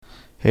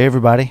Hey,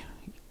 everybody.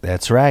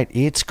 That's right.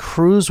 It's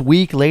Cruise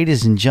Week,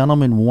 ladies and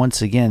gentlemen,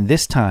 once again.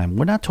 This time,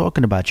 we're not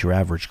talking about your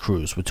average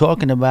cruise. We're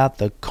talking about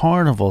the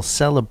Carnival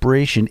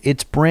Celebration,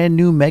 its brand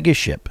new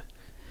megaship.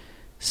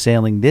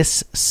 Sailing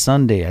this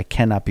Sunday. I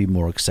cannot be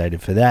more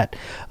excited for that.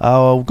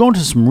 We're going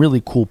to some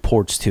really cool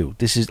ports, too.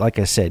 This is, like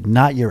I said,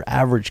 not your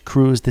average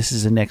cruise. This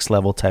is a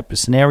next-level type of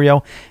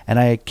scenario, and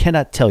I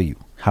cannot tell you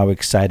how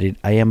excited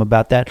I am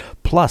about that.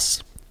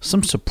 Plus,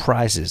 some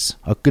surprises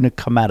are going to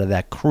come out of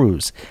that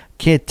cruise.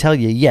 Can't tell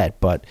you yet,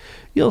 but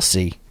you'll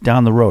see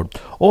down the road.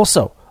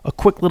 Also, a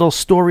quick little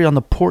story on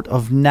the port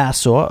of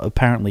Nassau,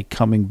 apparently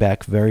coming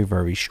back very,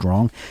 very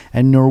strong.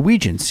 And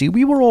Norwegian. See,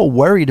 we were all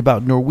worried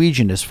about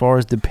Norwegian as far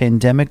as the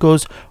pandemic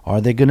goes.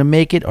 Are they going to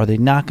make it? Are they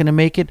not going to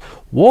make it?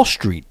 Wall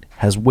Street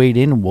has weighed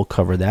in, and we'll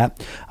cover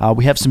that.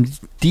 We have some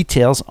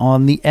details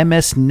on the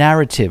MS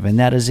Narrative, and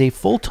that is a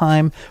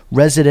full-time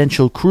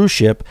residential cruise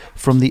ship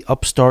from the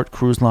Upstart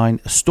Cruise Line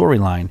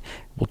storyline.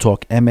 We'll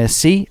talk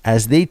MSC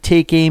as they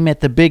take aim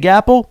at the Big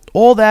Apple.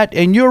 All that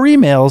and your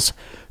emails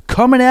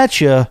coming at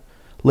you.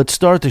 Let's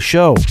start the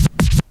show.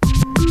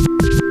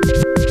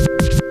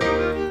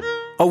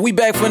 Oh, we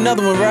back for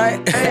another one,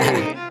 right?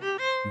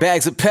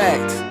 Bags are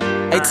packed.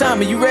 Hey,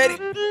 Tommy, you ready?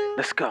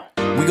 Let's go.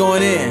 We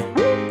going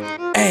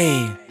in.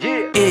 Hey.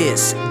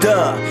 It's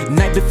the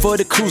night before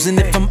the cruise, and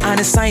if I'm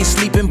honest, I ain't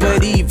sleeping.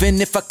 But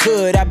even if I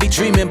could, I'd be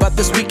dreaming about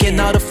this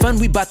weekend. All the fun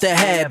we about to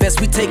have,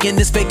 best we taking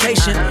this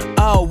vacation.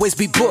 Always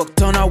be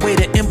booked on our way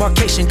to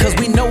embarkation, cause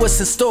we know what's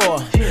in store.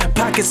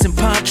 Pockets and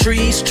palm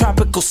trees,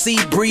 tropical sea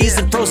breeze,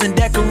 and frozen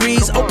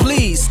daiquiris. Oh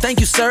please, thank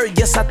you sir,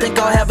 yes I think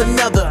I'll have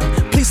another.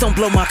 Please don't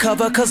blow my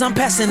cover, cause I'm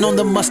passing on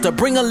the muster.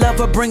 Bring a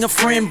lover, bring a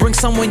friend, bring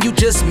someone you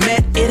just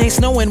met. It ain't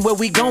snowing where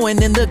we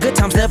going, and the good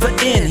times never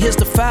end. Here's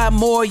to 5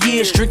 more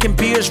years, drinking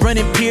beers,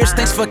 running peers.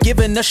 Thanks for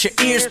giving us your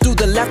ears through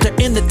the laughter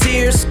and the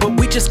tears. But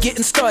we just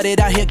getting started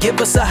out here, give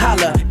us a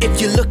holler.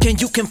 If you're looking,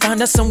 you can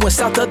find us somewhere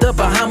south of the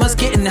Bahamas.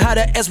 Getting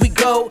hotter as we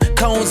go,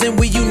 cones and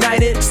we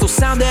united. So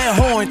sound that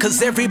horn,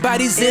 cause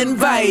everybody's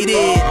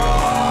invited.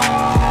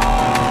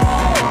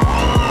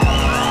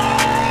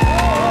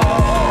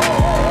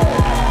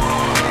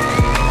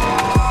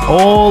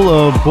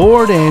 All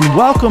aboard and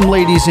welcome,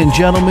 ladies and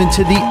gentlemen,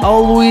 to the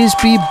Always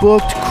Be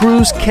Booked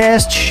Cruise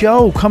Cast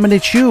show, coming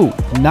at you,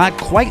 not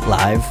quite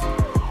live,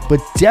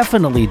 but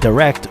definitely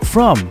direct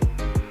from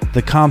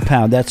the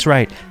compound. That's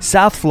right,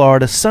 South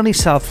Florida, sunny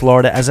South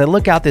Florida. As I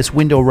look out this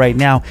window right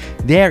now,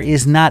 there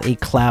is not a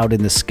cloud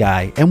in the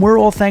sky, and we're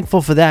all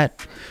thankful for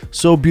that.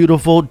 So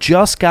beautiful.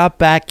 Just got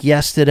back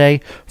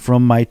yesterday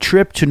from my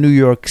trip to New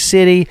York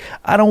City.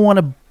 I don't want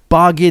to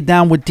bog you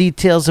down with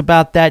details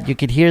about that. You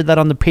can hear that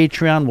on the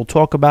Patreon. We'll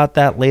talk about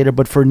that later.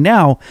 But for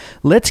now,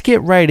 let's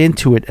get right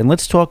into it, and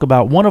let's talk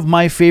about one of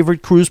my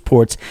favorite cruise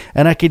ports.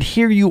 And I could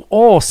hear you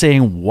all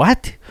saying,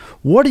 what?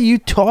 What are you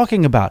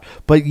talking about?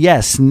 But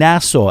yes,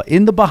 Nassau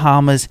in the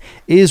Bahamas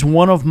is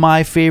one of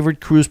my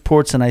favorite cruise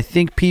ports, and I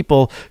think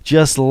people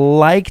just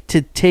like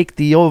to take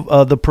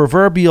the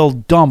proverbial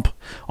dump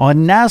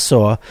on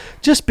Nassau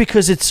just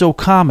because it's so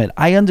common.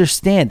 I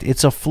understand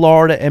it's a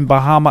Florida and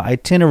Bahama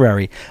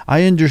itinerary.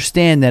 I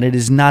understand that it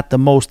is not the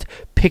most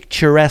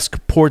picturesque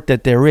port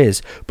that there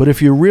is. But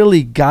if you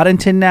really got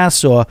into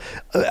Nassau,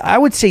 I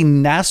would say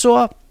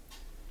Nassau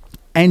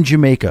and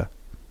Jamaica,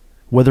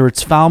 whether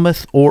it's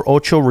Falmouth or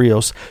Ocho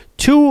Rios,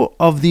 2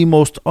 of the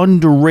most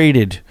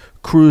underrated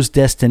cruise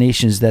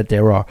destinations that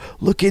there are.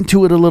 Look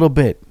into it a little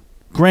bit.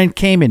 Grand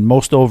Cayman,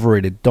 most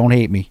overrated. Don't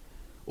hate me.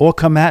 Or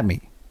come at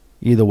me.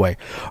 Either way.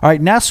 All right,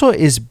 Nassau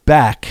is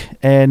back,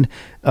 and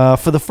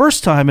for the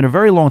first time in a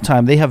very long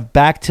time, they have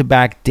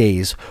back-to-back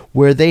days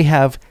where they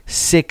have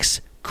 6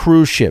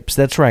 cruise ships.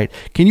 That's right.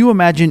 Can you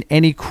imagine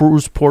any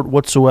cruise port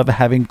whatsoever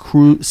having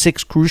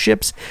 6 cruise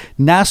ships?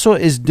 Nassau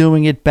is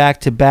doing it back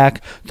to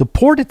back. The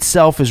port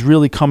itself is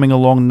really coming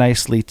along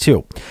nicely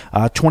too.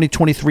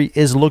 2023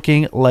 is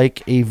looking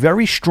like a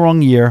very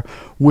strong year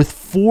with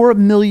 4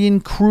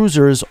 million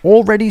cruisers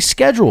already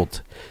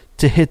scheduled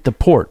to hit the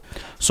port.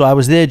 So I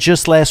was there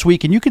just last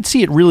week, and you could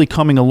see it really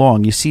coming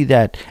along. You see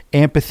that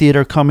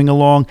amphitheater coming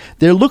along.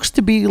 There looks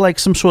to be like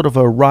some sort of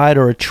a ride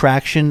or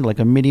attraction, like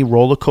a mini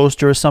roller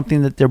coaster or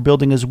something that they're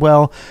building as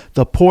well.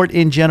 The port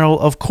in general,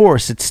 of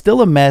course, it's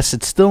still a mess.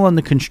 It's still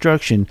under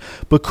construction.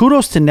 But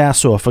kudos to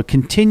Nassau for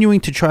continuing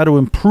to try to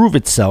improve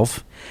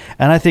itself.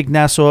 And I think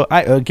Nassau,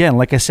 again,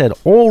 like I said,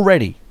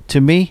 already,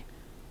 to me,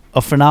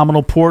 a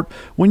phenomenal port.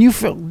 When you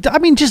feel,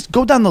 just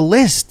go down the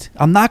list.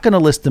 I'm not going to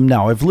list them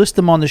now. I've listed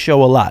them on the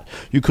show a lot.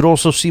 You could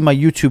also see my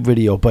YouTube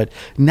video, but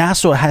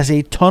Nassau has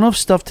a ton of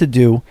stuff to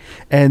do,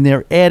 and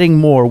they're adding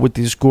more with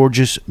this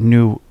gorgeous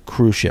new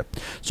cruise ship.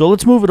 So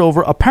let's move it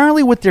over.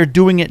 Apparently what they're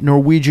doing at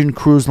Norwegian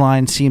Cruise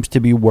Line seems to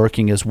be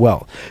working as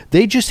well.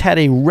 They just had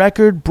a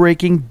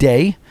record-breaking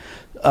day,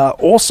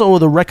 also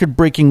the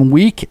record-breaking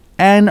week,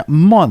 and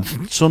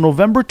month. So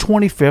November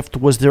 25th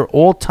was their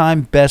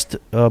all-time best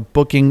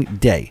booking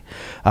day.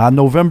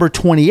 November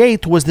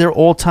 28th was their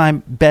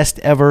all-time best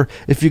ever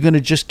if you're going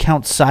to just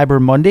count Cyber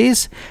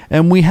Mondays.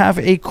 And we have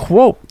a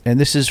quote, and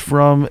this is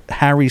from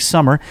Harry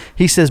Summer.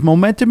 He says,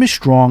 "Momentum is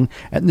strong,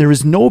 and there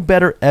is no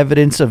better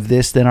evidence of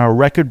this than our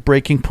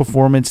record-breaking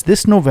performance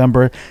this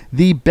November,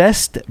 the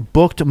best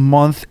booked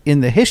month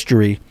in the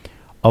history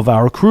of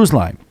our cruise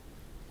line."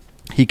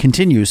 He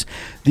continues,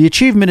 "The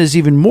achievement is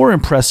even more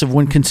impressive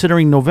when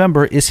considering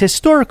November is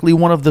historically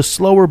one of the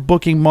slower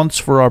booking months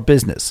for our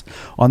business.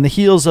 On the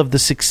heels of the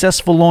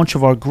successful launch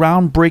of our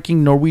groundbreaking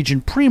Norwegian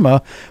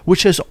Prima,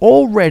 which has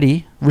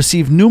already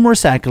received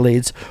numerous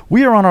accolades,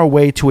 we are on our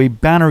way to a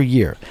banner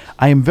year.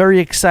 I am very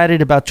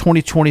excited about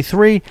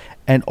 2023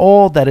 and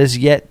all that is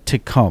yet to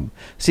come."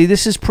 See,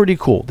 this is pretty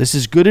cool. This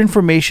is good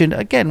information.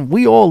 Again,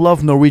 we all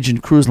love Norwegian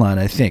Cruise Line,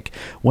 I think.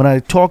 When I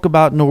talk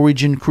about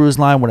Norwegian Cruise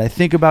Line, when I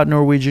think about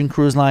Norwegian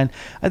Cruise Line,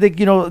 I think,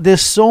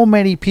 there's so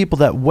many people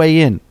that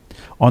weigh in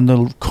on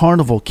the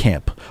Carnival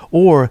camp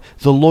or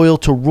the Loyal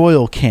to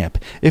Royal camp.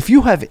 If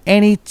you have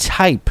any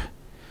type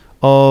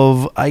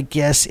of,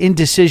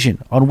 indecision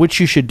on which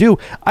you should do,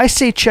 I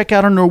say check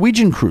out a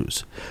Norwegian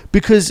cruise,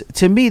 because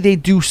to me they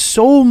do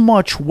so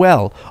much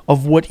well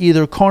of what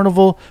either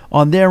Carnival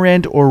on their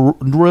end or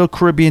Royal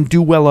Caribbean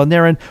do well on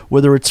their end,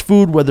 whether it's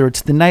food, whether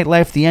it's the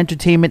nightlife, the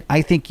entertainment.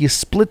 I think you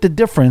split the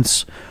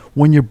difference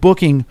when you're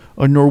booking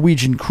a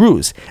Norwegian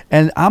cruise.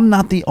 And I'm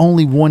not the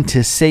only one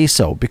to say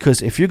so,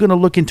 because if you're going to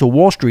look into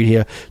Wall Street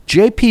here,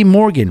 JP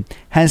Morgan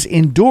has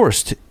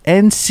endorsed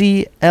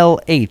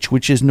NCLH,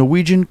 which is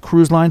Norwegian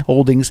Cruise Line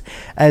Holdings,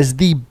 as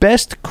the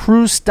best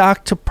cruise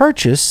stock to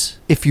purchase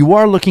if you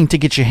are looking to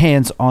get your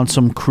hands on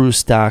some cruise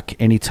stock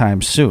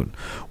anytime soon.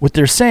 What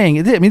they're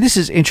saying, this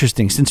is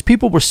interesting, since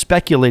people were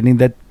speculating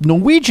that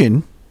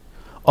Norwegian,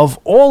 of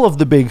all of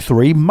the big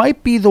three,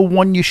 might be the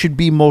one you should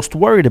be most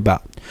worried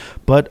about.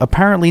 But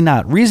apparently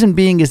not. Reason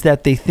being is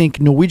that they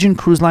think Norwegian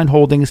Cruise Line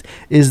Holdings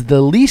is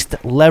the least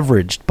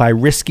leveraged by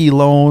risky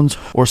loans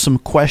or some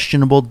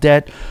questionable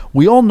debt.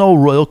 We all know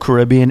Royal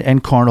Caribbean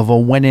and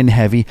Carnival went in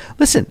heavy.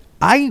 Listen,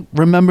 I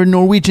remember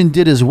Norwegian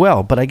did as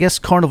well, but I guess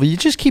Carnival, you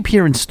just keep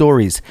hearing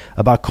stories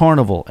about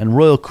Carnival and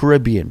Royal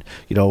Caribbean,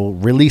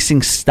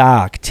 releasing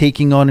stock,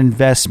 taking on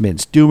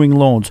investments, doing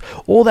loans,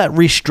 all that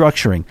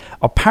restructuring.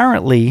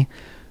 Apparently,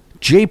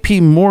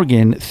 JP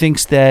Morgan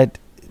thinks that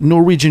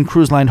Norwegian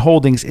Cruise Line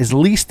Holdings is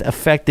least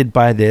affected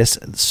by this,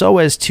 so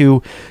as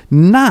to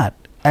not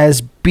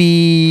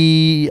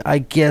be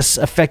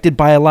affected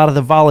by a lot of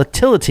the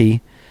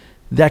volatility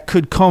that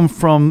could come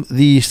from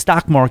the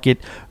stock market.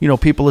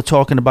 People are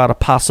talking about a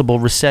possible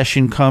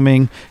recession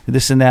coming,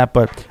 this and that,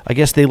 but I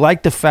guess they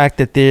like the fact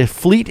that their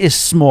fleet is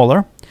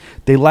smaller.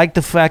 They like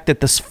the fact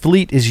that this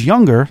fleet is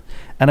younger,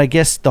 and I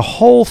guess the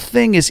whole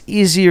thing is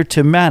easier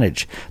to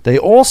manage. They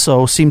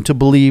also seem to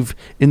believe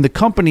in the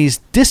company's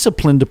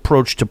disciplined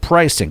approach to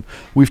pricing.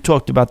 We've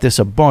talked about this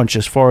a bunch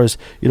as far as,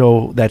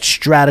 that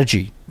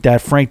strategy that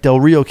Frank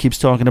Del Rio keeps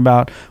talking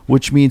about,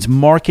 which means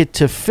market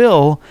to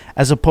fill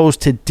as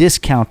opposed to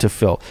discount to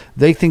fill.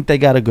 They think they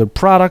got a good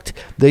product.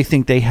 They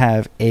think they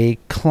have a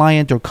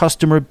client or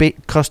customer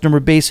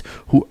base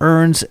who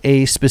earns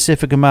a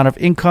specific amount of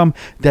income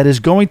that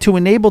is going to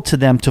enable to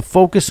them to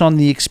focus on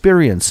the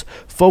experience,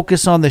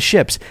 focus on the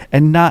ships,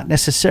 and not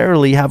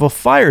necessarily have a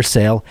fire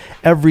sale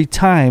every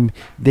time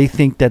they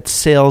think that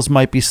sales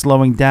might be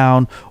slowing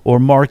down or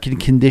market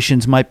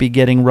conditions might be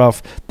getting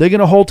rough. They're going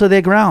to hold to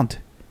their ground.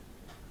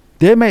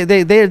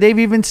 They've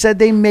even said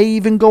they may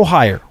even go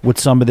higher with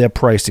some of their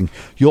pricing.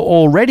 You're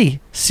already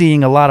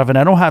seeing a lot of, and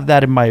I don't have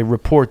that in my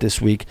report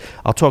this week.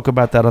 I'll talk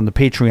about that on the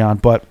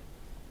Patreon, but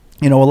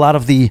a lot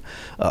of the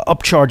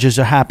upcharges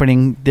are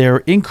happening. They're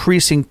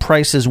increasing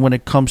prices when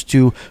it comes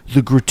to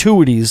the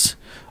gratuities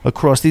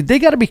across they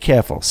got to be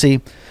careful.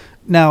 See,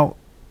 now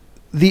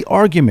the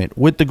argument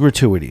with the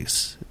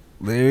gratuities,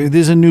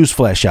 there's a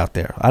newsflash out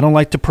there. I don't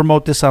like to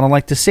promote this. I don't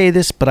like to say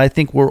this, but I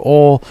think we're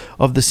all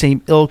of the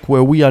same ilk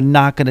where we are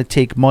not going to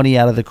take money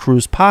out of the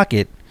crew's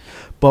pocket,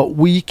 but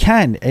we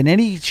can. In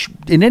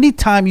any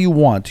time you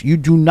want, you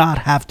do not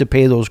have to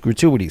pay those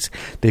gratuities.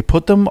 They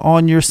put them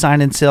on your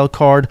sign and sale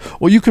card,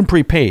 or you can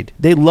prepaid.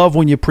 They love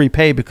when you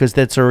prepay because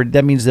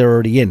that means they're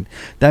already in.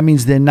 That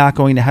means they're not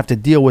going to have to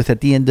deal with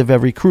at the end of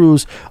every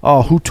cruise,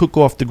 who took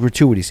off the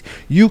gratuities.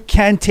 You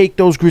can take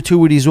those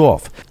gratuities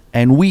off.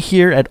 And we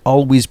here at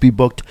Always Be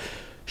Booked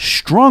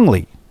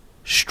strongly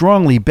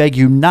beg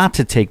you not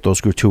to take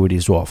those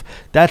gratuities off.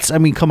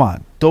 Come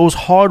on. Those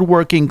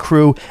hardworking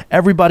crew,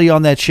 everybody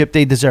on that ship,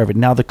 they deserve it.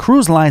 Now, the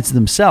cruise lines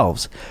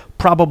themselves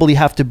probably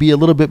have to be a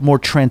little bit more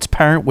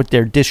transparent with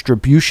their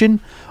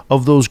distribution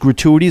of those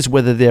gratuities,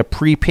 whether they're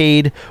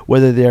prepaid,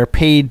 whether they're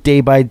paid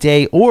day by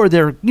day, or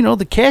they're,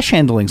 the cash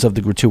handlings of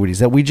the gratuities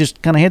that we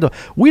just kind of handle.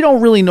 We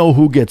don't really know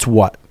who gets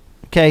what.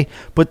 Okay,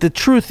 but the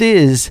truth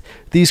is,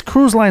 these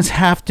cruise lines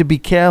have to be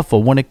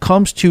careful when it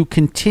comes to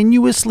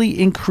continuously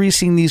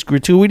increasing these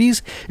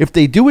gratuities. If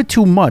they do it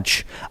too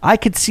much, I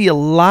could see a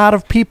lot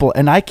of people,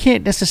 and I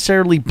can't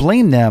necessarily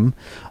blame them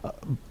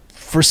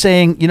for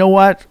saying, you know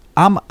what,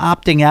 I'm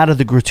opting out of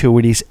the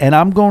gratuities, and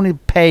I'm going to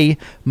pay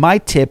my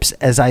tips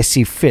as I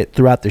see fit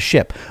throughout the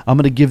ship. I'm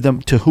going to give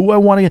them to who I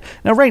want to.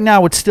 Now, right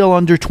now, it's still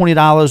under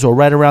 $20 or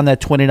right around that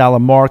 $20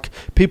 mark.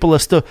 People are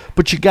still,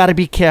 but you got to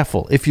be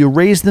careful. If you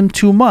raise them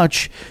too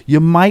much, you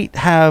might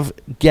have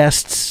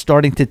guests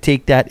starting to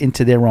take that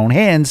into their own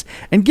hands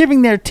and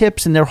giving their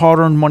tips and their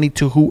hard-earned money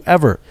to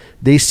whoever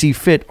they see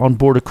fit on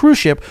board a cruise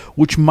ship,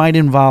 which might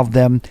involve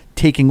them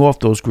taking off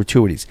those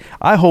gratuities.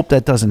 I hope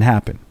that doesn't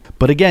happen.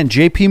 But again,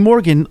 JP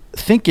Morgan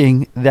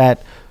thinking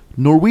that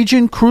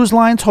Norwegian Cruise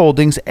Lines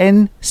Holdings,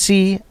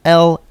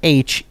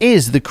 NCLH,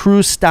 is the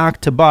cruise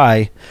stock to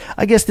buy.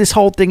 I guess this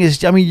whole thing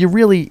is,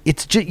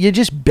 you're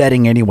just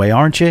betting anyway,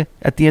 aren't you,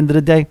 at the end of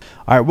the day?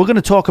 All right, we're going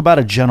to talk about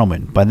a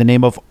gentleman by the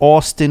name of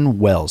Austin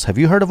Wells. Have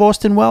you heard of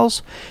Austin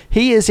Wells?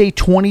 He is a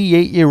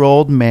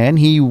 28-year-old man.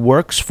 He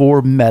works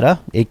for Meta,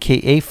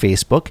 a.k.a.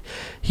 Facebook.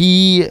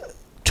 He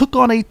took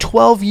on a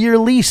 12-year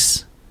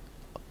lease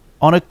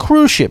on a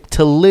cruise ship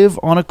to live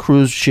on a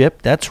cruise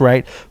ship. That's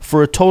right,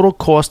 for a total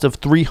cost of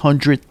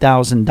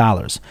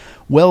 $300,000.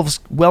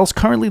 Wells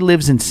currently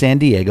lives in San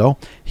Diego.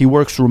 He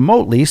works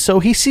remotely, so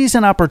he sees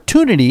an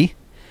opportunity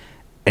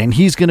and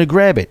he's going to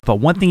grab it. But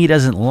one thing he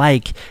doesn't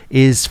like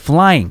is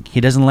flying. He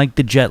doesn't like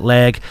the jet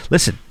lag.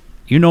 Listen,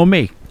 you know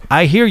me.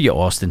 I hear you,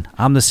 Austin.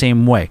 I'm the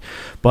same way.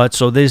 But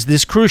so there's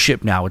this cruise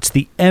ship now. It's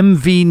the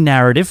MV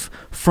Narrative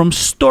from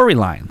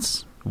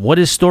Storylines. What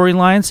is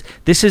Storylines?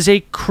 This is a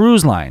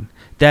cruise line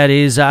that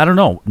is,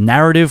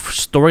 narrative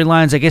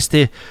storylines. I guess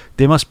they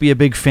must be a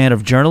big fan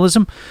of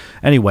journalism.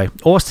 Anyway,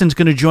 Austin's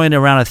going to join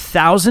around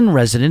 1,000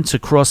 residents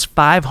across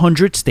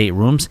 500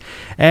 staterooms,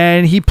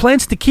 and he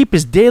plans to keep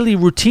his daily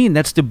routine.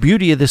 That's the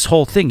beauty of this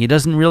whole thing. He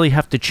doesn't really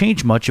have to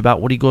change much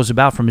about what he goes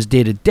about from his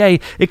day-to-day,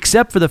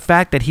 except for the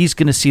fact that he's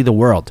going to see the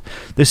world.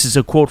 This is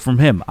a quote from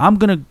him. I'm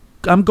going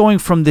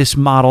from this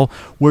model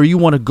where you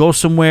want to go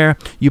somewhere,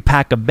 you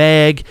pack a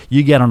bag,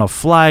 you get on a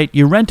flight,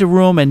 you rent a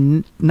room,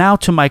 and now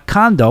to my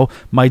condo,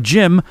 my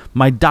gym,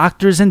 my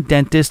doctors and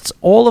dentists,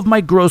 all of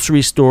my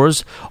grocery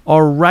stores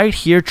are right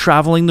here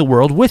traveling the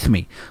world with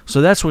me.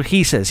 So that's what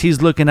he says.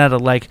 He's looking at it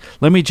like,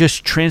 let me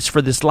just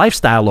transfer this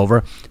lifestyle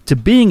over to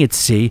being at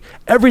sea.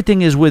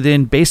 Everything is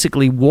within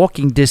basically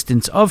walking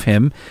distance of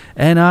him,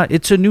 and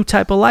it's a new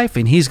type of life,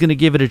 and he's going to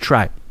give it a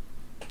try.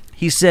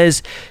 He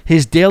says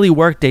his daily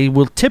workday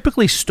will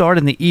typically start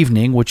in the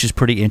evening, which is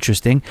pretty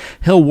interesting.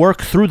 He'll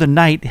work through the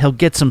night, he'll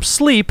get some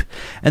sleep,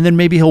 and then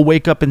maybe he'll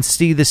wake up and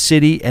see the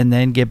city and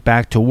then get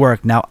back to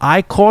work. Now,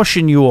 I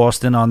caution you,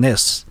 Austin, on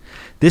this.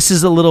 This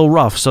is a little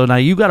rough. So now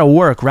you got to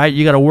work, right?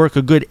 You got to work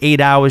a good 8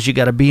 hours. You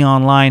got to be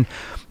online.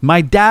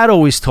 My dad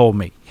always told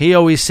me, he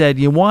always said,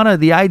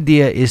 the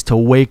idea is to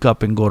wake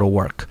up and go to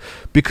work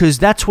because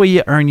that's where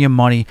you earn your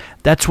money.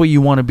 That's where you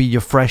want to be your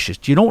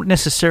freshest. You don't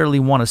necessarily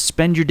want to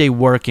spend your day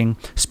working,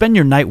 spend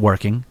your night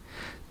working.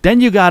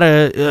 Then you got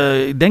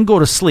to then go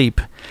to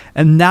sleep.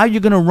 And now you're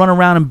going to run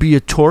around and be a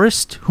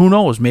tourist. Who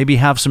knows? Maybe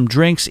have some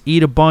drinks,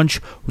 eat a bunch,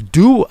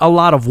 do a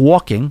lot of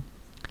walking,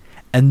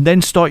 and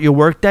then start your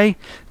workday.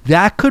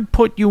 That could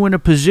put you in a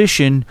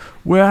position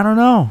where, I don't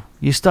know,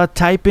 you start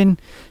typing,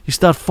 you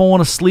start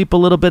falling asleep a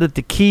little bit at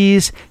the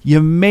keys.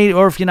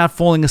 Or if you're not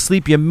falling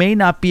asleep, you may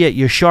not be at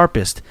your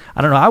sharpest.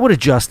 I don't know. I would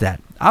adjust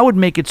that. I would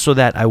make it so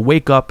that I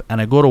wake up and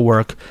I go to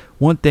work.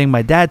 One thing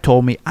my dad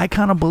told me, I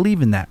kind of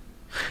believe in that.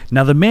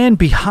 Now, the man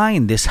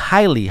behind this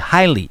highly,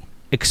 highly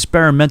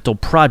experimental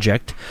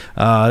project,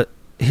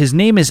 his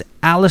name is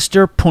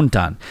Alistair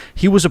Puntan.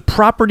 He was a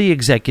property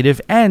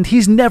executive, and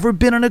he's never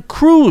been on a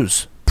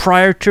cruise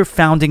prior to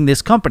founding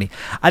this company.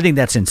 I think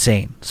that's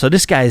insane. So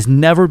this guy has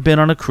never been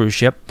on a cruise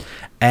ship,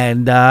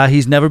 and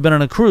he's never been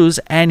on a cruise,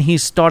 and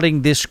he's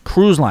starting this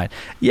cruise line.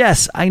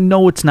 Yes, I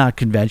know it's not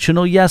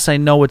conventional. Yes, I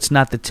know it's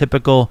not the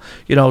typical,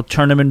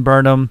 turn them and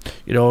burn them,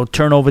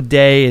 turnover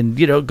day and,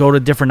 go to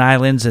different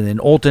islands and then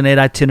alternate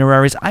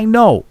itineraries. I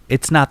know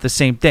it's not the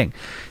same thing.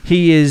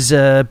 He is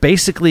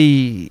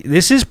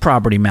this is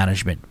property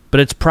management,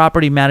 but it's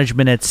property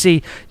management at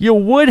sea. You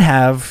would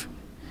have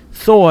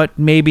thought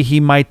maybe he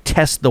might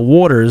test the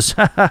waters.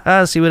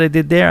 See what I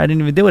did there? I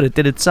didn't even do it. It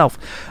did itself.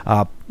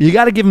 You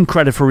got to give him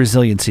credit for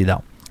resiliency,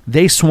 though.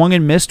 They swung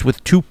and missed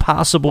with 2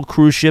 possible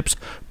cruise ships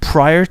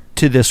prior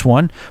to this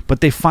one, but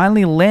they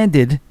finally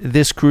landed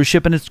this cruise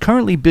ship, and it's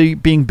currently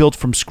being built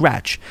from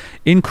scratch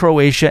in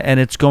Croatia, and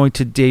it's going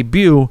to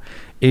debut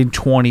in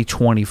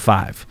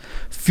 2025.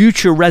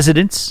 Future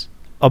residents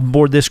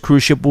aboard this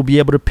cruise ship will be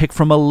able to pick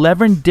from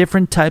 11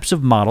 different types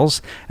of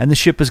models, and the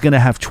ship is going to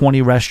have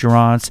 20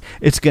 restaurants.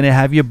 It's going to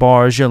have your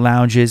bars, your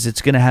lounges.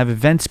 It's going to have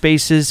event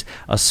spaces,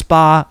 a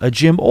spa, a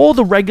gym, all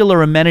the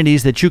regular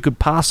amenities that you could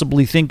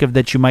possibly think of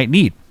that you might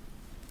need.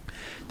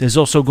 There's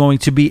also going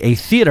to be a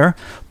theater,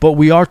 but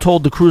we are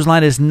told the cruise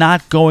line is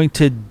not going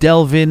to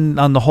delve in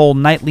on the whole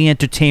nightly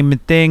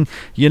entertainment thing.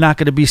 You're not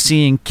going to be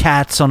seeing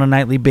Cats on a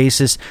nightly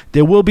basis.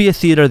 There will be a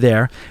theater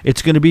there.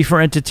 It's going to be for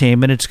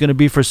entertainment. It's going to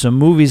be for some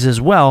movies as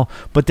well,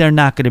 but they're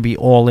not going to be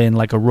all in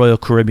like a Royal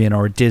Caribbean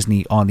or a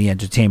Disney on the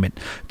entertainment.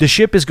 The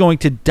ship is going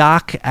to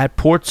dock at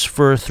ports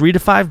for 3 to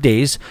 5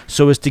 days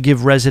so as to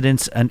give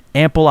residents an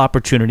ample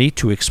opportunity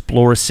to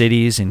explore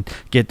cities and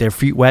get their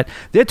feet wet.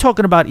 They're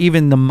talking about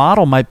even the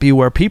model might be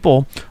where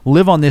people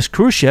live on this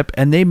cruise ship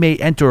and they may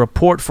enter a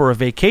port for a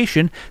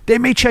vacation. They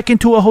may check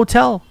into a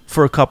hotel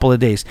for a couple of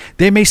days.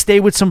 They may stay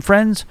with some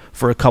friends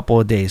for a couple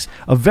of days.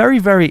 A very,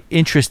 very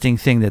interesting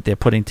thing that they're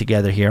putting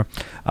together here.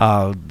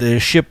 The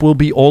ship will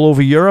be all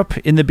over Europe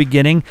in the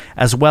beginning,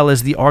 as well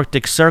as the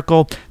Arctic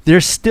Circle. They're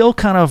still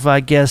kind of, I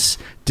guess,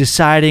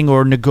 deciding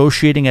or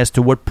negotiating as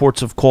to what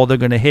ports of call they're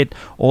going to hit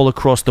all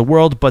across the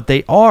world, but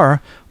they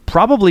are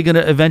probably going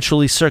to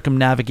eventually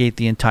circumnavigate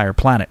the entire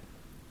planet.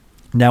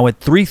 Now, at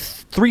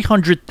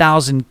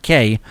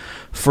 $300,000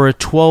 for a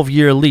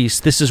 12-year lease,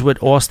 this is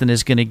what Austin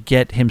is going to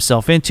get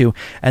himself into,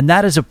 and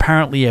that is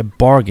apparently a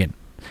bargain.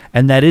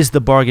 And that is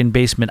the bargain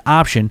basement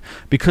option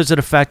because of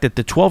the fact that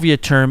the 12-year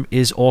term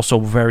is also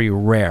very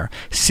rare.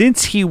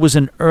 Since he was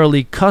an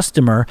early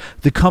customer,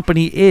 the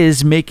company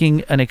is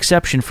making an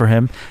exception for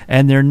him,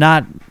 and they're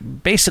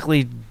not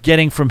basically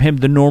getting from him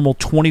the normal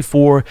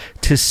 24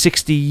 to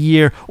 60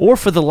 year or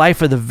for the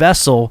life of the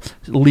vessel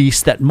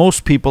lease that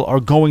most people are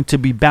going to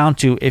be bound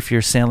to if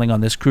you're sailing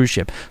on this cruise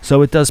ship.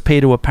 So it does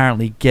pay to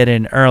apparently get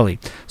in early.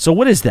 So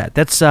what is that?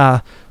 That's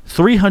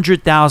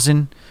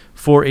 $300,000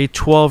 for a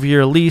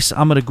 12-year lease.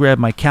 I'm going to grab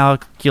my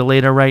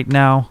calculator right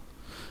now.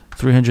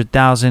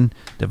 300,000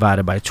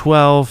 divided by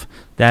 12.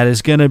 That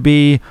is going to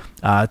be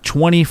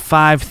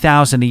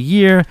 $25,000 a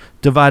year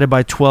divided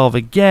by 12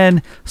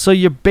 again. So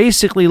you're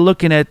basically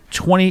looking at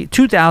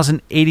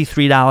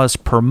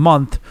 $2,083 per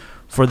month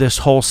for this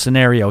whole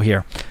scenario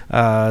here.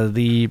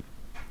 The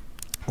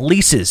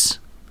leases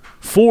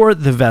for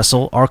the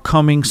vessel are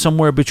coming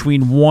somewhere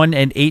between $1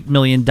 and $8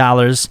 million.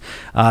 There's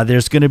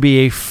going to be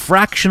a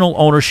fractional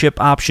ownership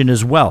option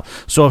as well.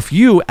 So if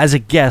you, as a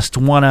guest,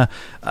 want to,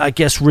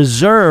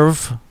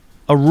 reserve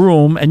a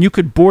room, and you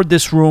could board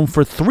this room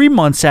for 3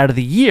 months out of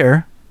the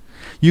year,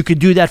 you could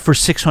do that for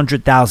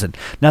 $600,000.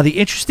 Now, the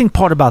interesting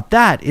part about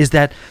that is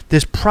that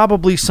there's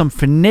probably some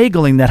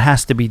finagling that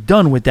has to be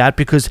done with that,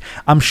 because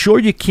I'm sure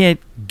you can't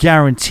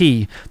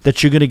guarantee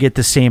that you're going to get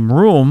the same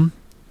room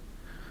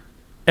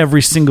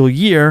every single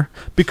year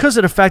because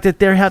of the fact that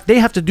they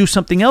have to do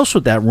something else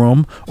with that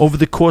room over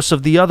the course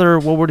of the other,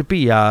 what would it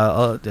be,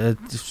 9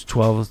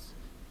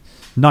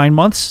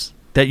 months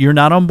that you're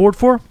not on board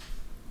for?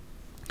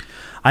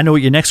 I know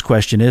what your next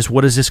question is.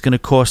 What is this going to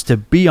cost to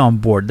be on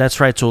board? That's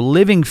right. So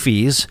living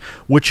fees,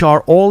 which are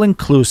all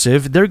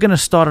inclusive, they're going to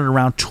start at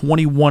around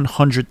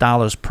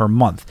 $2,100 per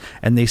month.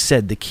 And they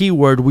said the key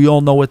word, we all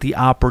know what the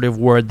operative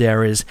word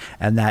there is,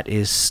 and that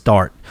is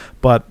start.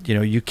 But,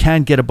 you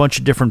can get a bunch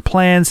of different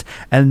plans,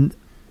 and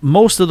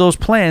most of those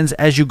plans,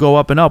 as you go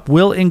up and up,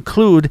 will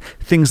include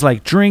things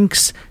like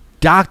drinks,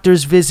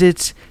 doctor's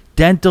visits,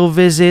 dental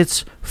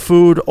visits,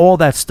 food, all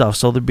that stuff.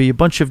 So there'll be a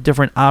bunch of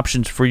different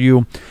options for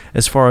you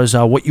as far as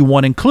what you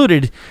want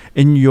included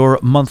in your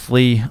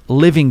monthly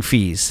living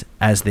fees,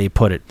 as they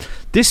put it.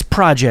 This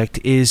project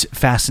is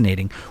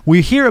fascinating.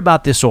 We hear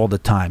about this all the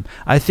time.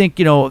 I think,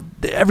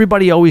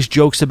 everybody always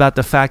jokes about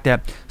the fact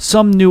that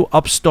some new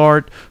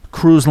upstart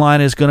cruise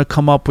line is going to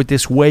come up with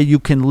this way you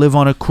can live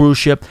on a cruise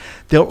ship.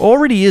 There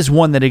already is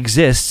one that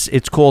exists.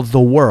 It's called The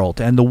World.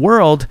 And The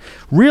World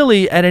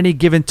really at any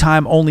given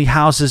time only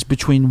houses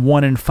between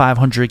 1 and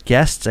 500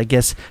 guests. I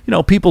guess,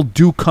 people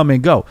do come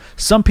and go.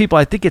 Some people,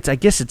 I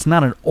guess it's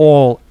not an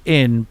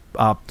all-in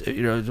a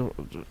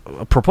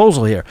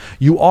proposal here.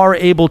 You are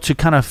able to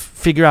kind of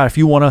figure out if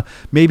you want to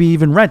maybe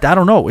even rent. I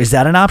don't know. Is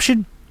that an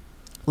option?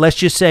 Let's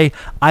just say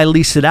I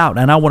lease it out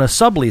and I want to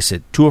sublease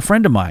it to a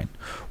friend of mine.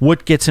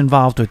 What gets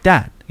involved with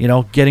that?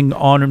 Getting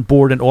on and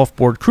board and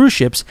off-board cruise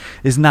ships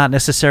is not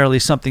necessarily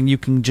something you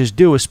can just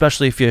do,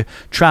 especially if you're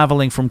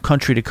traveling from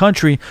country to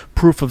country.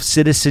 Proof of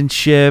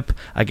citizenship,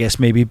 I guess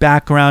maybe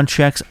background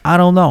checks. I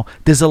don't know.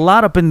 There's a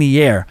lot up in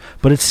the air,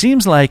 but it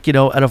seems like,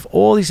 out of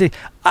all these things,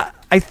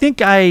 I think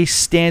I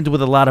stand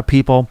with a lot of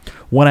people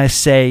when I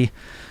say,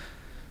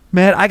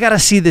 man, I got to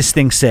see this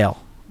thing sail.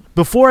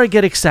 Before I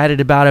get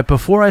excited about it,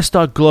 before I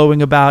start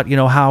glowing about,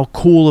 how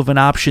cool of an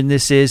option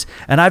this is,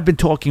 and I've been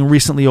talking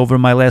recently over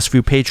my last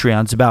few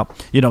Patreons about,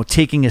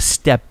 taking a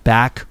step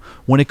back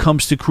when it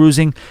comes to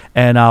cruising,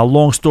 and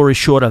long story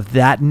short of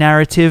that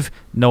narrative,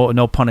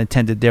 no pun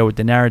intended there with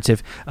the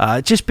narrative,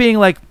 just being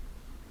like,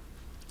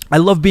 I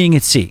love being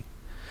at sea.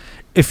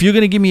 If you're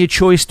going to give me a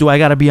choice, do I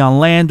got to be on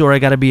land or I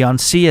got to be on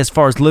sea as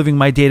far as living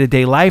my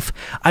day-to-day life,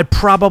 I'd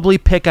probably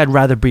pick I'd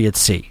rather be at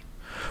sea.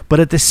 But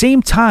at the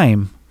same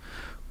time,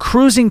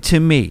 cruising to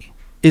me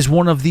is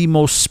one of the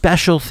most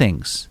special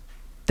things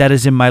that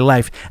is in my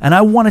life, and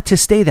I want it to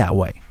stay that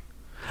way.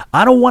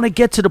 I don't want to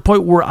get to the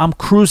point where I'm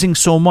cruising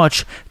so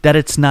much that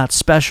it's not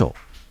special,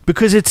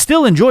 because it's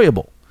still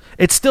enjoyable.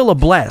 It's still a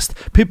blast.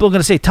 People are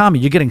going to say, Tommy,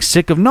 you're getting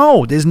sick of...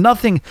 No, there's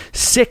nothing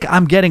sick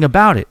I'm getting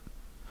about it.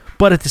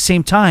 But at the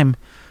same time,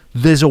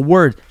 there's a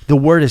word. The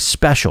word is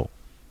special.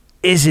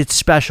 Is it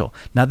special?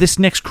 Now, this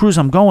next cruise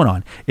I'm going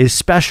on is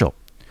special.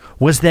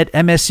 Was that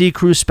MSC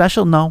cruise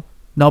special? No.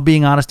 No,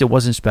 being honest, it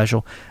wasn't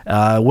special.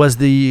 Was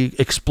the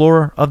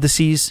Explorer of the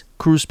Seas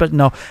cruise special?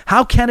 No.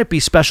 How can it be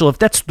special if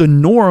that's the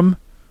norm?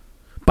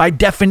 By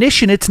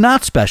definition, it's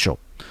not special.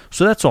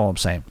 So that's all I'm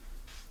saying.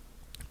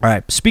 All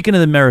right, speaking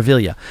of the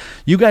Meraviglia,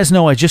 you guys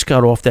know I just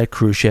got off that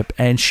cruise ship,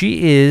 and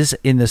she is,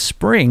 in the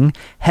spring,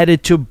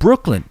 headed to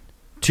Brooklyn,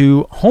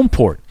 to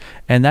Homeport,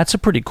 and that's a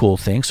pretty cool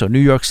thing. So New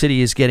York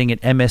City is getting an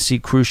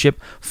MSC cruise ship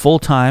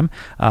full-time.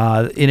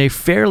 In a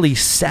fairly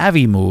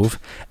savvy move,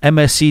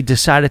 MSC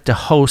decided to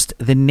host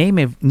the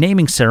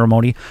naming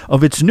ceremony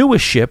of its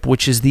newest ship,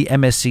 which is the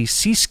MSC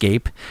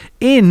Seascape,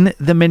 in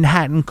the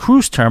Manhattan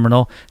Cruise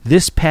Terminal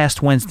this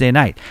past Wednesday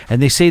night.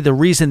 And they say the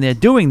reason they're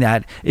doing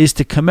that is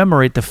to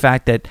commemorate the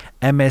fact that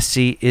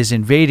MSC is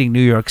invading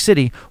New York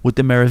City with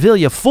the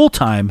Meraviglia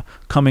full-time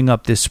coming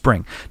up this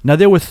spring. Now,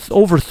 there were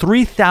over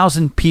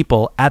 3,000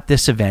 people at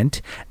this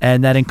event,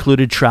 and that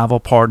included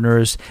travel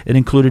partners, it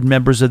included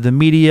members of the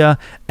media,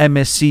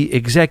 MSC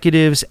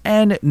executives,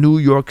 and New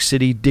York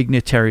City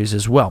dignitaries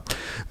as well.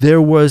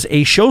 There was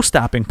a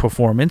show-stopping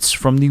performance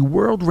from the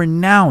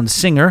world-renowned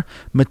singer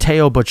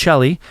Matteo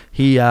Bocelli.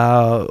 He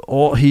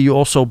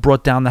also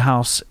brought down the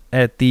house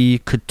at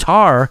the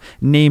Qatar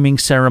naming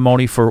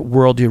ceremony for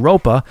World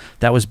Europa.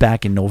 That was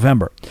back in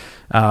November.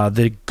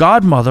 The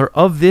godmother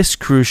of this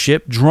cruise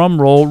ship,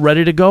 drum roll,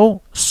 ready to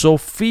go,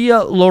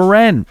 Sophia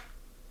Loren.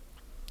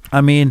 I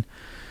mean,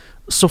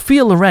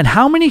 Sophia Loren,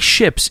 how many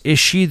ships is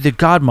she the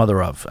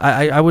godmother of?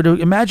 I would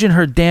imagine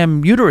her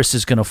damn uterus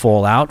is going to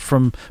fall out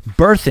from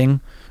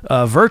birthing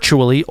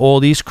virtually all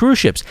these cruise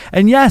ships.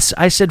 And yes,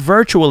 I said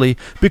virtually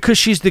because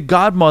she's the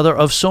godmother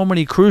of so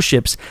many cruise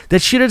ships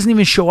that she doesn't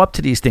even show up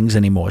to these things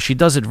anymore. She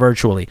does it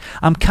virtually.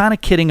 I'm kind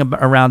of kidding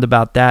around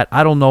about that.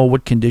 I don't know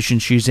what condition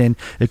she's in.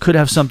 It could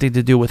have something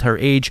to do with her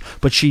age,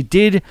 but she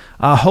did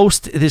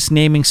host this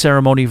naming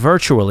ceremony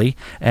virtually,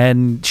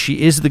 and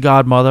she is the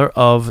godmother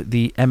of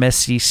the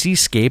MSC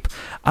Seascape.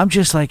 I'm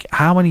just like,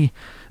 how many...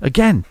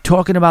 Again,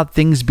 talking about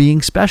things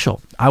being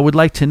special, I would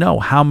like to know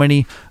how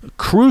many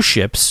cruise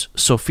ships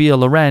Sophia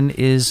Loren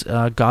is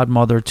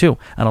godmother to,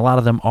 and a lot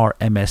of them are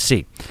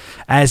MSC.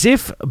 As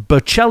if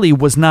Bocelli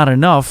was not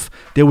enough,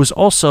 there was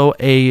also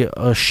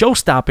a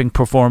show-stopping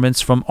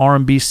performance from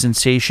R&B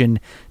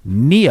sensation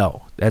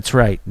Neo. That's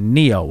right,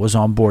 Neo was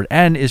on board.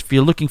 And if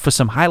you're looking for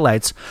some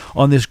highlights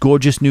on this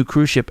gorgeous new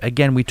cruise ship,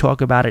 again, we talk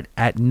about it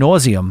ad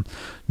nauseum.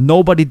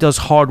 Nobody does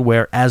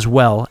hardware as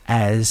well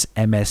as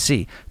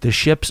MSC. The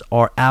ships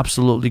are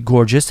absolutely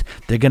gorgeous.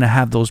 They're going to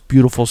have those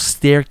beautiful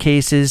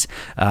staircases.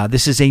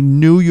 This is a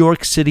New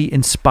York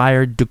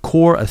City-inspired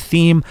decor, a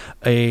theme,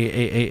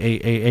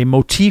 a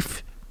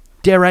motif,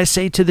 dare I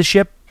say, to the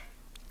ship.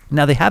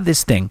 Now, they have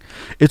this thing.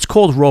 It's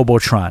called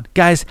Robotron.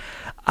 Guys,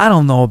 I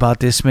don't know about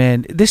this,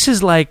 man. This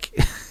is like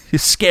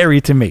scary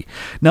to me.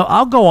 Now,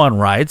 I'll go on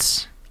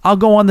rides. I'll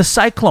go on the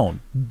Cyclone,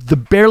 the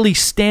barely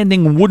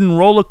standing wooden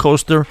roller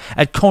coaster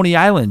at Coney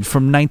Island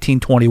from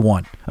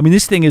 1921. I mean,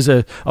 this thing is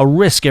a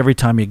risk every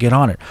time you get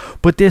on it.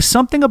 But there's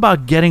something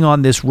about getting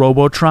on this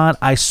Robotron.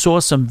 I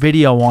saw some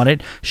video on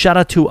it. Shout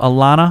out to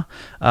Alana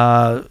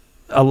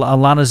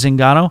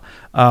Zingano.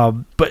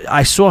 But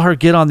I saw her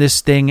get on this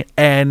thing,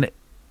 and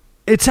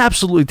it's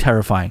absolutely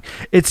terrifying.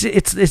 It's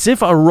as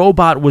if a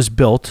robot was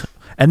built,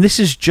 and this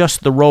is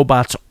just the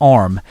robot's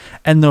arm,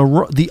 and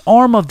the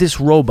arm of this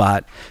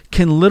robot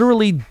can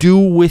literally do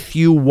with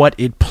you what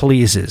it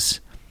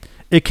pleases.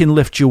 It can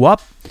lift you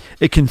up.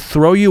 It can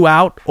throw you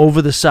out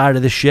over the side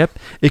of the ship.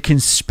 It can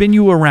spin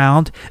you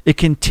around. It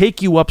can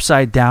take you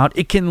upside down.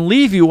 It can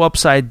leave you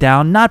upside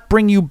down, not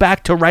bring you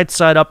back to right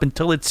side up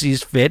until it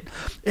sees fit.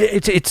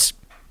 It's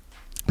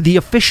the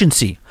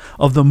efficiency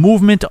of the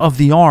movement of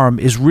the arm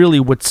is really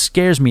what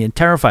scares me and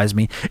terrifies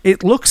me.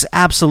 It looks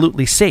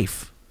absolutely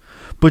safe,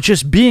 but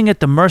just being at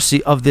the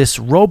mercy of this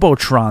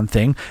Robotron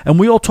thing, and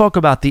we all talk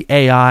about the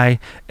AI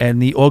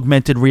and the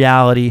augmented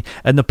reality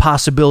and the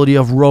possibility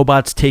of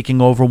robots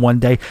taking over one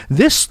day.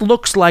 This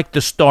looks like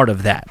the start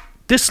of that.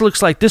 This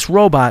looks like this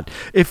robot,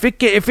 if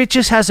it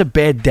just has a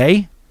bad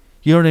day,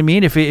 you know what I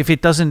mean? If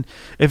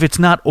it's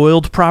not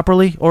oiled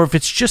properly, or if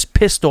it's just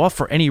pissed off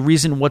for any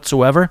reason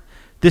whatsoever,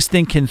 this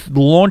thing can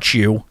launch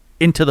you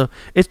into the...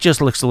 It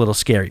just looks a little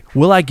scary.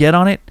 Will I get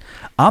on it?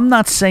 I'm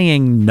not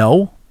saying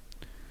no.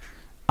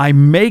 I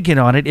may get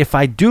on it. If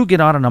I do get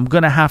on it, I'm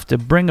going to have to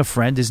bring a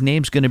friend. His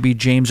name's going to be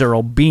James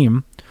Earl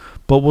Beam,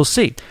 but we'll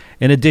see.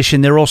 In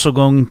addition, they're also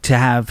going to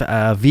have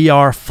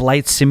VR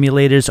flight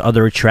simulators,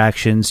 other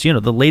attractions,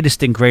 the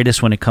latest and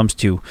greatest when it comes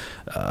to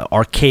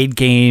arcade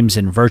games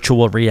and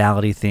virtual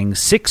reality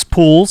things. 6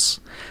 pools,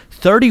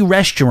 30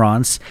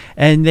 restaurants,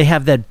 and they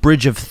have that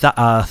bridge of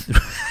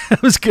I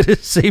was going to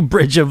say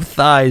bridge of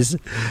thighs,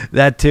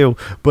 that too,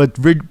 but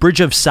bridge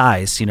of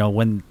size. You know,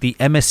 when the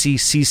MSC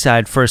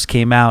Seaside first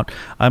came out,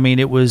 I mean,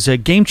 it was a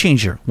game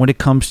changer when it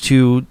comes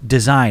to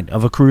design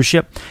of a cruise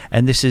ship,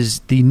 and this is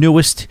the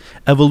newest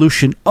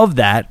evolution of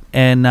that.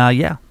 And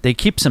yeah, they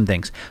keep some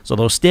things. So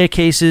those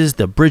staircases,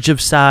 the bridge of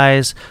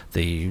size,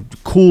 the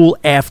cool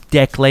aft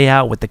deck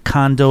layout with the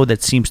condo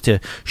that seems to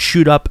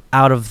shoot up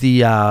out of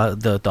the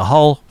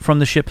hull from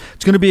the ship.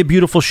 It's going to be a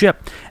beautiful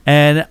ship.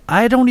 And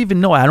I don't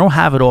even know, I don't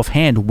have it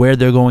offhand where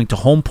they're going to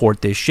home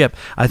port this ship.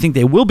 I think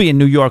they will be in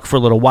New York for a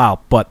little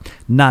while, but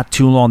not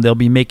too long. They'll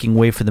be making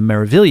way for the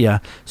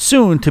Meraviglia,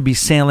 soon to be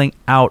sailing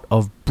out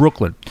of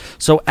Brooklyn.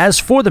 So as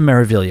for the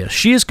Meraviglia,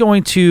 she is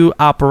going to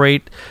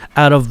operate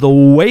out of the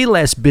way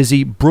less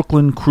busy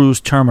Brooklyn Cruise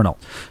Terminal.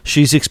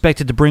 She's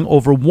expected to bring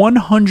over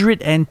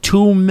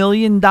 $102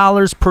 million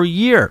per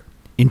year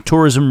in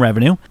tourism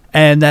revenue,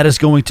 and that is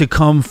going to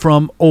come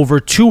from over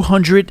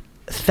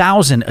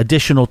 200,000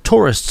 additional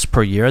tourists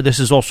per year. This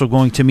is also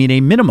going to mean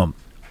a minimum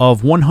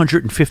of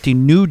 150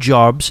 new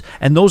jobs,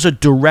 and those are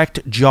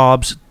direct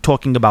jobs,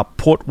 talking about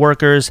port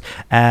workers.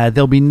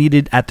 They'll be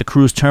needed at the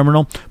cruise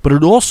terminal, but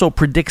it also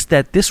predicts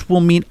that this will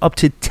mean up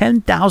to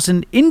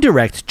 10,000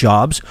 indirect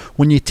jobs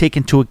when you take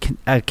into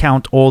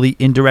account all the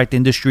indirect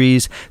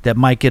industries that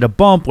might get a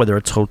bump, whether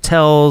it's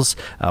hotels,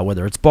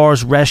 whether it's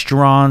bars,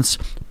 restaurants,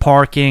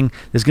 parking.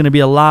 There's going to be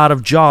a lot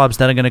of jobs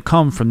that are going to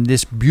come from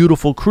this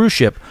beautiful cruise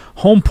ship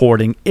home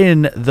porting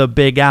in the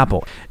Big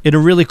Apple. In a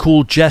really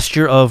cool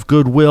gesture of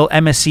goodwill,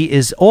 MSC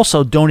is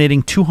also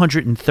donating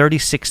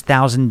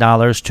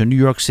 $236,000 to New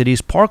York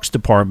City's Parks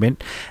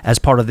Department as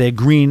part of their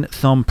Green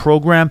Thumb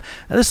program.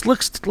 Now, this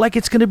looks like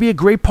it's going to be a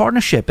great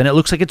partnership, and it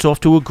looks like it's off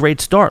to a great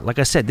start. Like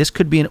I said, this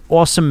could be an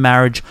awesome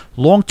marriage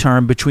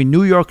long-term between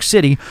New York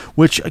City,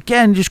 which,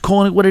 again, just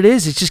calling it what it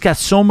is, it's just got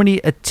so many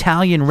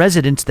Italian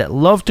residents that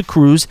love to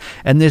cruise,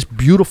 and this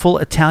beautiful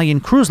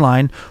Italian cruise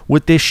line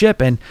with this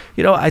ship. And,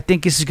 you know, I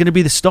think this is going to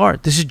be the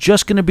start. This is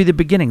just going to be the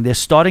beginning. They're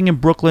starting in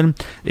Brooklyn.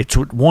 It's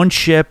with one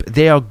ship.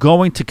 They are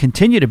going to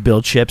continue to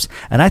build ships,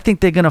 and I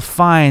think they're going to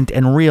find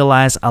and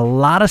realize a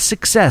lot of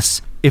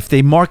success if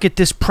they market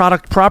this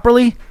product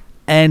properly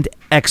and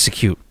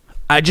execute.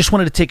 I just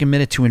wanted to take a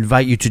minute to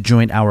invite you to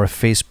join our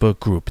Facebook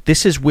group.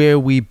 This is where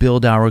we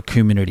build our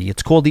community.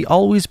 It's called the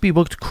Always Be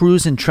Booked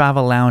Cruise and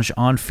Travel Lounge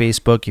on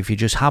Facebook. If you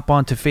just hop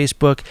onto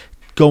Facebook,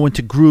 go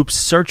into groups,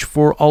 search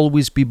for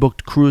Always Be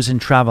Booked Cruise and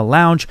Travel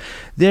Lounge.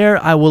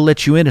 There, I will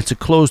let you in. It's a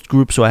closed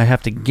group, so I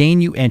have to gain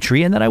you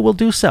entry, and then I will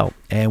do so.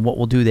 And what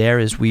we'll do there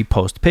is we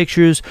post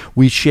pictures,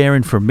 we share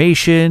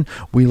information,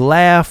 we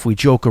laugh, we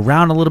joke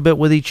around a little bit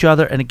with each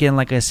other. And again,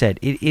 like I said,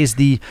 it is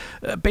the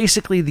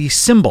basically the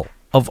symbol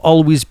of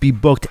Always Be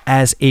Booked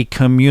as a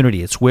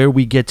community. It's where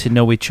we get to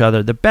know each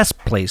other, the best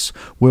place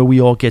where we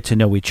all get to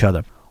know each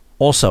other.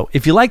 Also,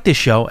 if you like this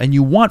show and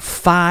you want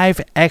 5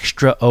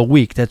 extra a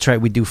week, that's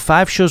right, we do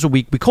 5 shows a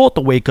week. We call it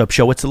the Wake Up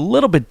Show. It's a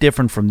little bit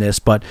different from this,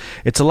 but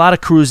it's a lot of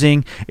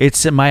cruising.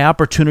 It's my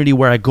opportunity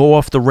where I go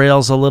off the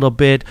rails a little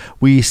bit.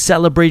 We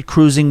celebrate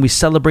cruising. We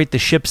celebrate the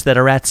ships that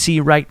are at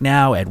sea right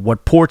now, at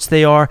what ports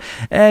they are,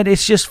 and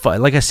it's just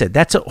fun. Like I said,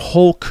 that's a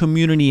whole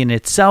community in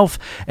itself,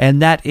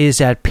 and that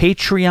is at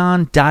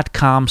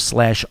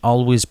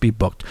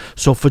patreon.com/alwaysbebooked.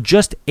 So for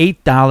just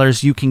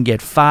 $8, you can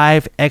get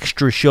 5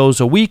 extra shows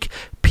a week.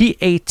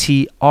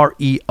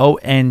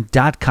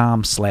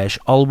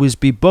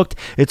 patreon.com/alwaysbebooked.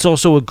 It's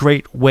also a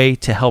great way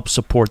to help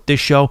support this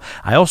show.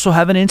 I also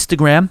have an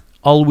Instagram.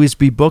 Always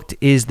Be Booked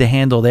is the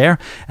handle there.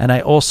 And I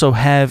also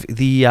have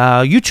the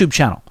YouTube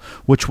channel,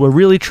 which we're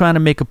really trying to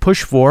make a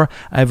push for.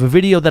 I have a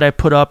video that I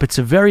put up. It's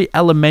a very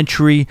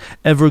elementary,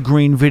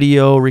 evergreen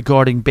video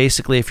regarding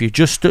basically if you're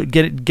just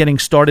getting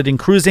started in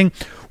cruising,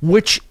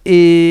 which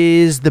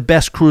is the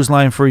best cruise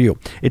line for you.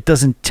 It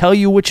doesn't tell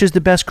you which is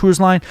the best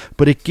cruise line,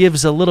 but it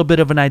gives a little bit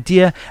of an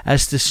idea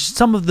as to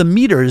some of the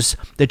meters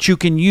that you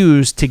can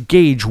use to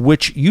gauge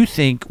which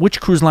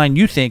cruise line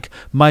you think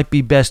might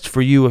be best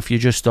for you if you're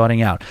just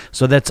starting out.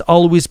 So that's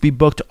Always Be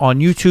Booked on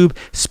YouTube.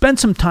 Spend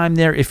some time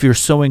there if you're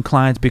so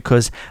inclined,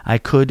 because I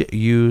could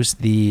use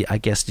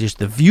just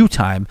the view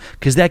time,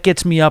 because that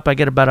gets me up. I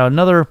get about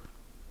another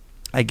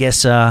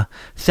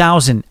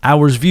 1,000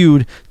 hours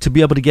viewed to be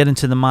able to get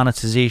into the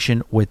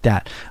monetization with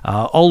that.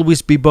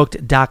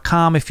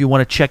 Alwaysbebooked.com if you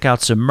want to check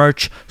out some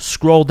merch.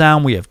 Scroll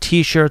down. We have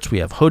t-shirts, we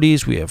have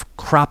hoodies, we have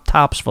crop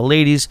tops for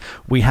ladies.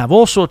 We have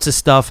all sorts of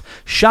stuff.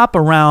 Shop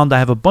around. I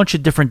have a bunch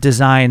of different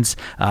designs.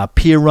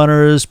 Pier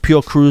Runners,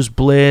 Pure Cruise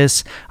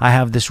Bliss. I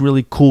have this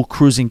really cool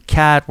cruising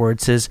cat where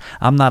it says,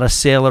 "I'm not a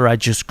sailor, I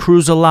just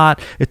cruise a lot."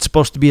 It's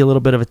supposed to be a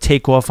little bit of a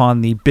takeoff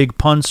on the Big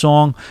Pun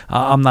song.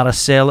 I'm not a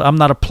sailor, I'm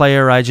not a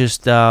player, I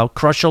just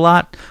crush a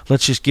lot.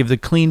 Let's just give the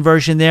clean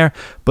version there.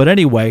 But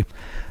anyway,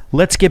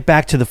 let's get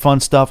back to the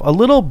fun stuff. A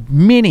little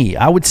mini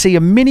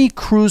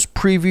cruise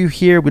preview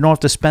here. We don't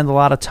have to spend a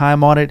lot of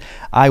time on it.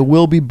 I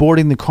will be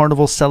boarding the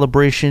Carnival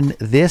Celebration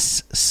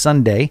this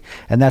Sunday,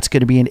 and that's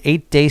going to be an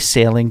 8-day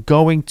sailing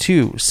going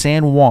to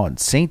San Juan,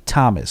 St.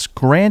 Thomas,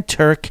 Grand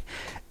Turk,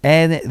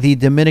 and the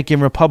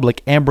Dominican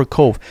Republic, Amber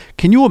Cove.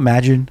 Can you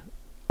imagine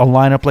a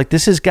lineup like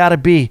this? Has got to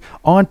be,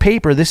 on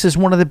paper, this is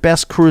one of the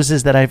best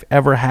cruises that I've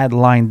ever had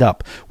lined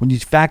up. When you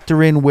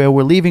factor in where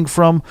we're leaving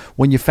from,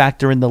 when you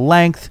factor in the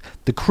length,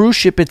 the cruise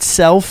ship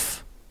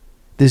itself,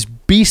 this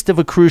beast of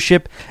a cruise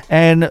ship,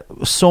 and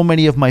so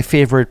many of my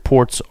favorite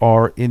ports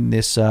are in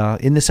this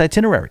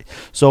itinerary.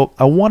 So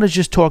I want to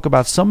just talk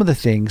about some of the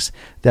things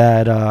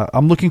that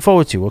I'm looking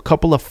forward to, a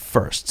couple of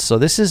firsts. So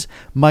this is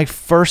my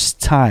first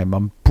time.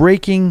 I'm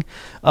breaking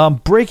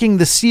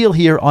the seal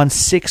here on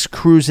 6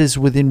 cruises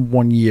within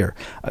 1 year.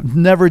 I've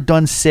never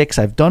done 6.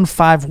 I've done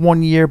 5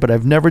 1 year, but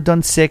I've never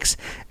done 6.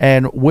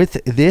 And with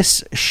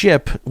this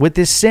ship, with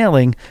this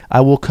sailing,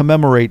 I will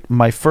commemorate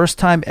my first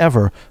time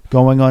ever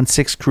going on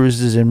 6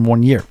 cruises in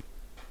 1 year.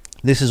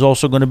 This is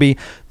also going to be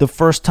the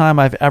first time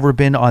I've ever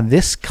been on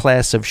this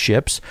class of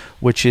ships,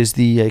 which is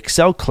the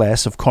Excel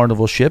class of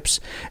Carnival ships.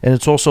 And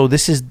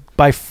this is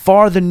by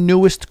far the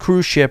newest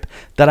cruise ship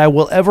that I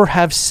will ever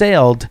have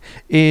sailed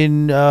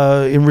in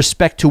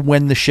respect to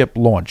when the ship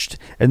launched.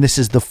 And this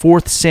is the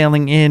 4th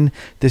sailing in.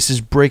 This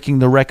is breaking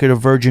the record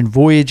of Virgin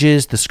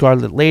Voyages, the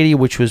Scarlet Lady,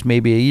 which was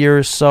maybe a year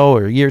or so,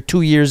 or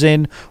 2 years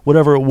in,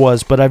 whatever it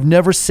was. But I've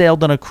never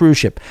sailed on a cruise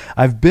ship.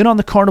 I've been on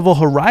the Carnival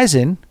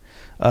Horizon,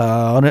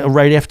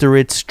 right after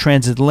its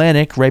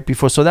transatlantic, right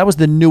before. So that was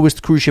the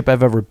newest cruise ship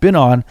I've ever been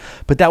on,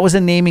 but that was a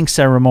naming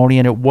ceremony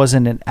and it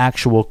wasn't an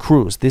actual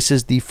cruise. This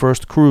is the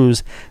first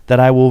cruise that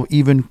I will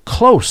even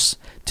close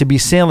to be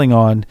sailing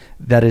on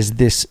that is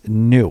this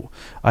new.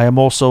 I am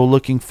also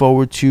looking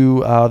forward to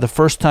the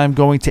first time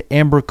going to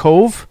Amber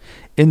Cove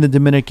in the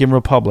Dominican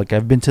Republic.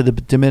 I've been to the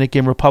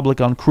Dominican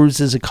Republic on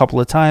cruises a couple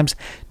of times,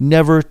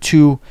 never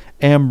to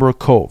Amber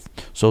Cove.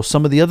 So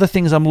some of the other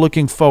things I'm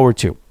looking forward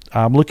to.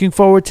 I'm looking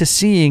forward to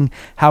seeing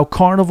how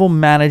Carnival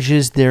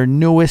manages their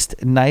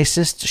newest,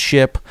 nicest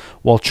ship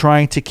while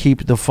trying to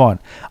keep the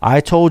fun.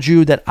 I told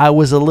you that I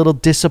was a little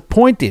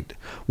disappointed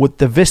with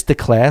the Vista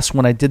class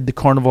when I did the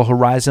Carnival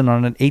Horizon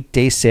on an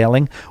 8-day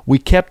sailing. We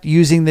kept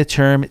using the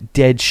term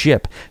dead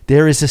ship.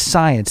 There is a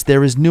science,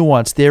 there is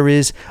nuance, there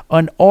is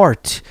an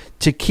art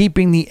to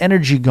keeping the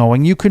energy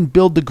going. You can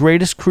build the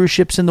greatest cruise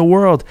ships in the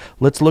world.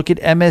 Let's look at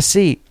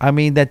MSC. I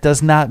mean, that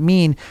does not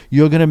mean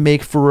you're going to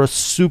make for a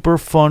super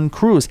fun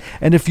cruise.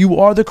 And if you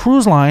are the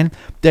cruise line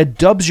that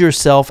dubs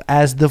yourself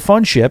as the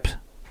fun ship,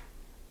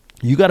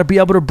 you got to be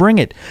able to bring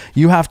it.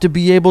 You have to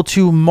be able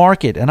to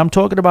market. And I'm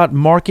talking about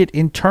market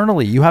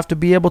internally. You have to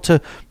be able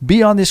to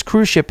be on this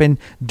cruise ship and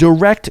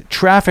direct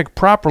traffic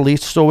properly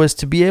so as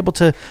to be able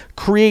to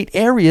create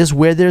areas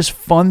where there's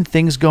fun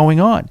things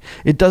going on.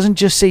 It doesn't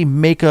just say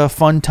make a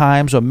fun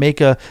times or make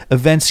a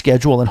event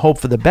schedule and hope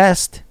for the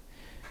best.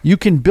 You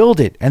can build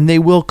it and they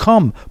will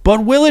come.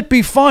 But will it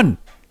be fun?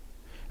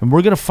 And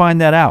we're going to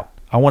find that out.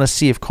 I want to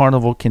see if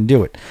Carnival can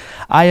do it.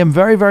 I am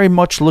very, very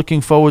much looking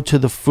forward to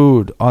the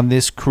food on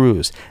this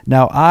cruise.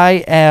 Now,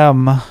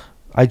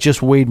 I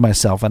just weighed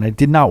myself, and I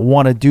did not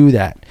want to do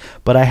that,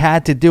 but I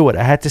had to do it.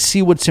 I had to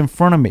see what's in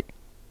front of me.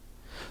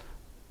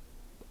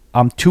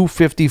 I'm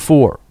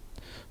 254,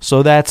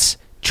 so that's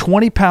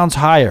 20 pounds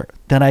higher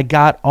than I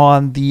got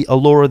on the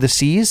Allure of the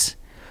Seas,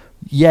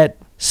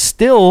 yet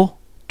still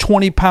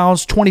 20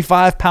 pounds,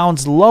 25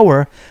 pounds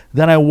lower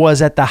than I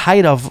was at the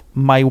height of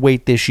my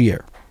weight this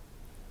year.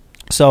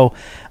 So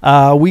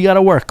we got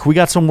to work. We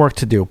got some work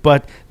to do.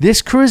 But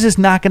this cruise is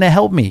not going to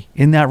help me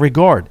in that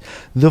regard.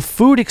 The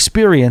food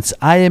experience,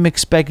 I am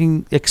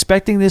expecting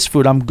this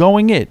food. I'm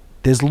going in.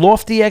 There's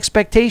lofty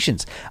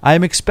expectations. I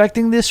am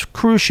expecting this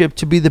cruise ship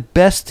to be the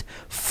best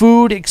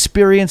food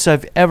experience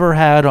I've ever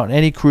had on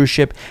any cruise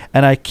ship,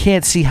 and I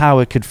can't see how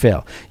it could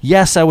fail.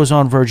 Yes, I was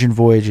on Virgin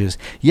Voyages.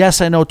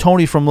 Yes, I know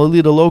Tony from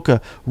Lolita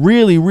Loca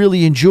really,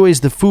 really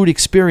enjoys the food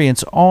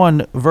experience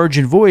on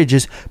Virgin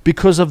Voyages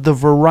because of the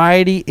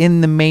variety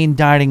in the main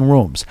dining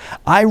rooms.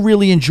 I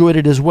really enjoyed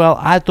it as well.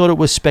 I thought it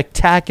was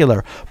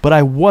spectacular, but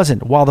I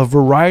wasn't. While the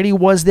variety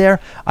was there,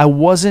 I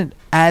wasn't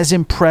as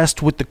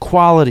impressed with the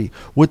quality,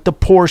 with the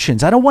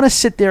portions. I don't want to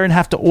sit there and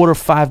have to order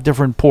 5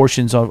 different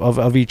portions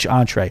of each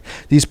entree.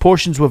 These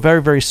portions were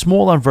very, very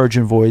small on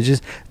Virgin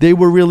Voyages. They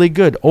were really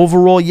good.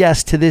 Overall,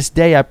 yes, to this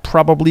day, I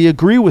probably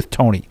agree with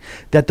Tony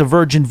that the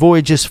Virgin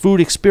Voyages food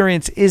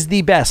experience is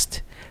the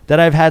best that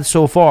I've had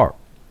so far.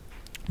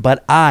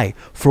 But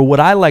for what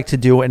I like to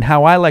do and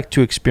how I like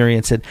to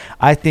experience it,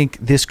 I think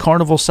this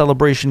Carnival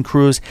Celebration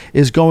cruise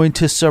is going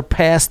to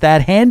surpass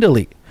that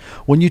handily.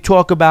 When you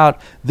talk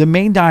about the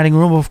main dining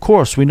room, of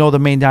course, we know the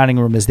main dining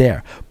room is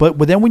there. But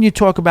then when you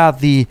talk about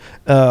the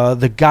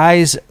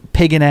Guy's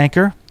Pig and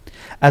Anchor,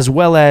 as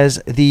well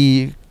as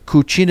the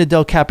Cucina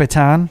del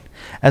Capitan,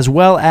 as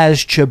well as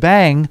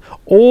Chabang,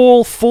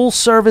 all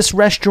full-service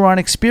restaurant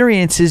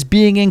experiences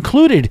being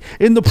included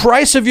in the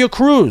price of your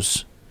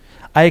cruise,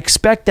 I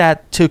expect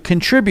that to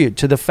contribute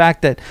to the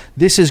fact that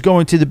this is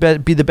going to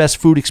be the best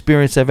food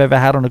experience I've ever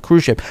had on a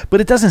cruise ship.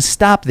 But it doesn't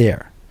stop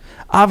there.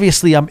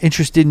 Obviously, I'm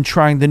interested in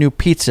trying the new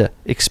pizza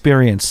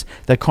experience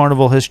that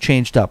Carnival has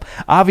changed up.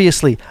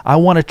 Obviously, I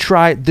want to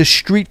try the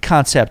street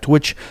concept,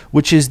 which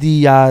is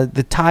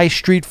the Thai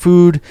street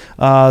food,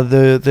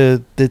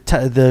 the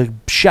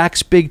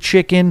Shaq's Big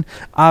Chicken.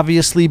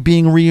 Obviously,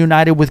 being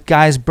reunited with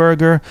Guy's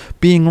Burger,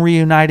 being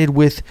reunited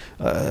with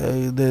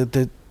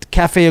the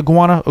Cafe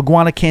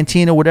Iguana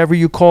Cantina, whatever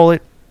you call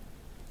it.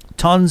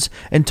 Tons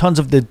and tons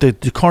of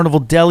the Carnival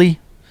Deli.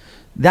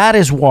 That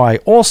is why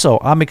also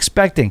I'm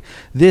expecting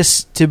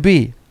this to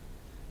be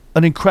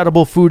an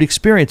incredible food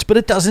experience, but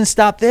it doesn't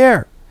stop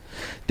there.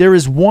 There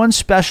is one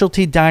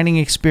specialty dining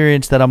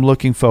experience that I'm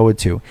looking forward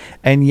to.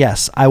 And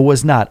yes, I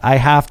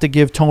have to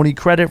give Tony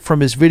credit from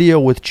his video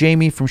with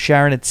Jamie from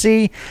Sharon at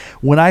Sea.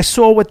 When I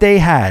saw what they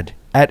had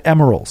at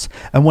Emerald's,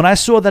 and when I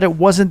saw that it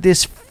wasn't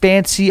this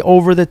fancy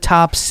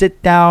over-the-top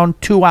sit-down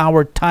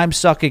 2-hour time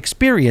suck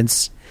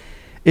experience,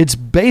 it's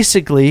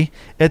basically,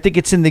 I think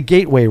it's in the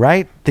gateway,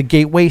 right? The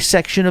gateway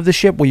section of the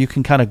ship where you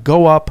can kind of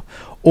go up,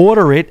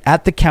 order it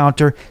at the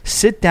counter,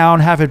 sit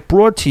down, have it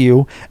brought to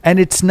you, and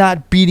it's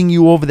not beating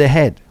you over the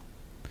head.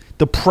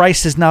 The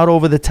price is not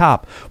over the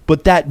top.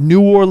 But that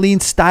New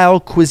Orleans style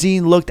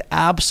cuisine looked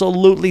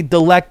absolutely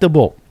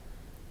delectable.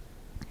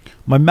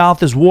 My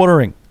mouth is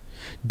watering.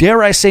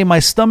 Dare I say my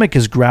stomach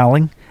is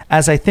growling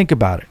as I think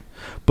about it.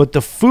 But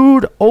the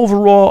food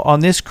overall on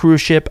this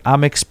cruise ship,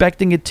 I'm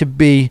expecting it to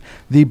be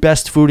the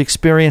best food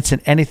experience,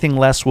 and anything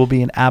less will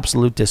be an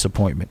absolute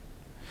disappointment.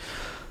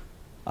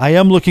 I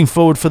am looking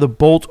forward for the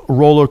Bolt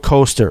roller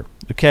coaster.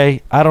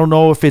 Okay, I don't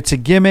know if it's a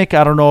gimmick.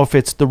 I don't know if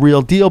it's the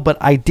real deal, but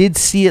I did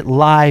see it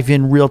live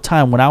in real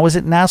time. When I was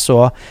at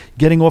Nassau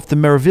getting off the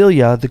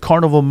Meraviglia, the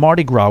Carnival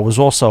Mardi Gras was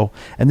also,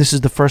 and this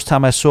is the first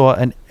time I saw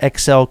an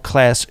XL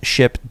class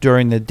ship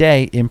during the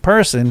day in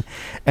person,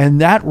 and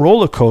that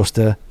roller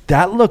coaster,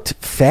 that looked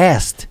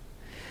fast.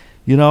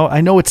 You know, I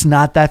know it's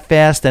not that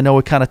fast. I know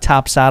it kind of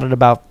tops out at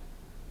about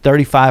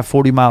 35,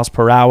 40 miles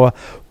per hour,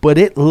 but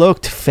it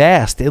looked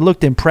fast. It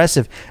looked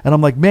impressive. And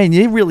I'm like, man,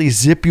 they really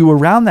zip you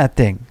around that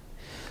thing.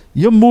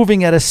 You're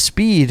moving at a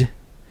speed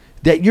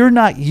that you're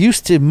not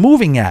used to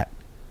moving at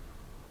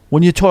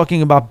when you're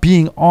talking about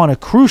being on a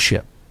cruise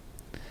ship.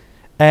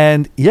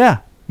 And yeah,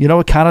 you know,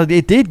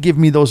 it did give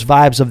me those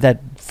vibes of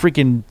that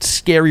freaking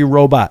scary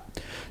robot.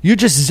 You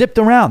just zipped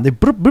around. They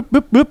boop, boop,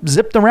 boop, boop,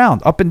 zipped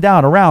around, up and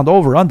down, around,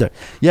 over, under.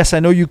 Yes,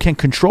 I know you can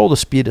control the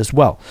speed as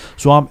well.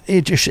 So I'm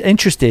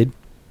interested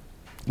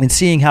in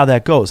seeing how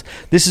that goes.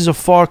 This is a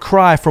far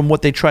cry from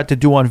what they tried to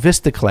do on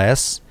Vista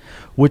Class,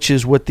 which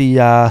is what the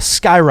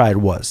Skyride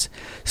was.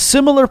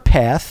 Similar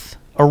path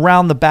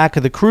around the back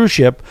of the cruise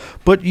ship,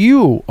 but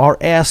you are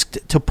asked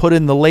to put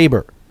in the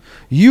labor.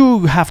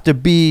 You have to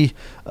be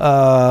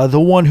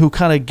the one who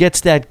kind of gets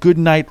that good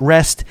night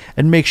rest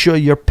and make sure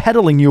you're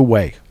pedaling your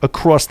way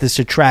across this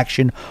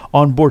attraction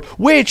on board,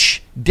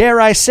 which,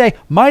 dare I say,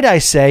 might I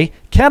say,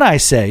 can I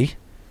say,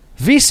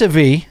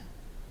 vis-a-vis,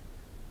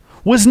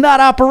 was not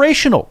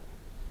operational.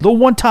 The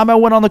one time I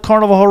went on the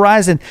Carnival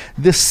Horizon,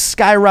 the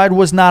Skyride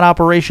was not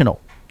operational.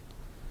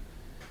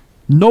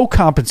 No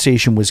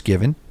compensation was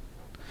given.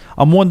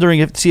 I'm wondering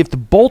if the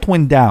Bolt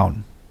went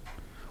down,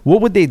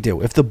 what would they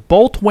do? If the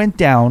Bolt went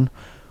down,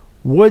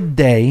 would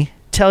they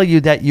tell you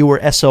that you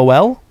were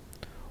SOL,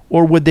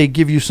 or would they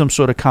give you some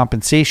sort of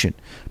compensation?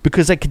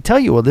 Because I can tell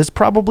you, there's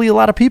probably a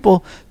lot of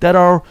people that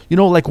are,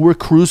 like we're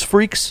cruise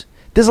freaks.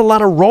 There's a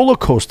lot of roller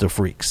coaster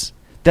freaks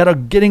that are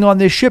getting on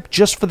this ship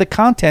just for the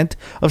content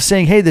of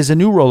saying, hey, there's a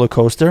new roller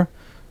coaster.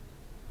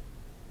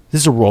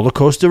 There's a roller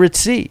coaster at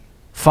sea.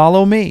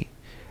 Follow me.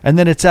 And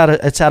then it's out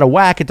of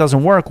whack. It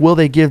doesn't work. Will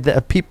they give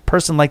a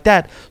person like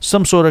that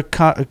some sort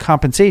of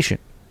compensation?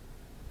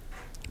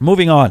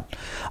 Moving on.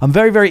 I'm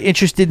very, very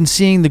interested in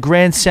seeing the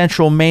Grand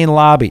Central main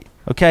lobby.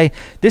 Okay?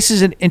 This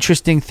is an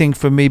interesting thing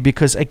for me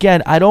because,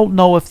 again, I don't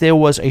know if there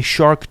was a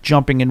shark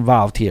jumping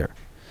involved here.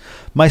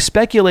 My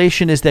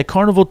speculation is that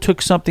Carnival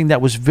took something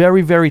that was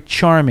very, very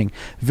charming,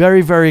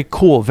 very, very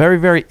cool, very,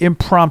 very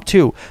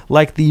impromptu,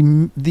 like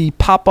the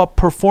pop-up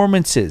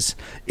performances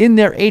in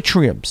their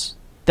atriums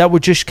that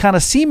would just kind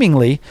of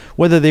seemingly,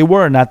 whether they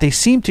were or not, they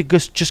seemed to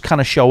just kind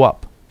of show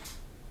up.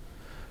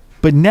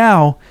 But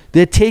now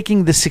they're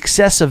taking the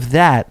success of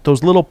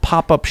those little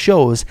pop-up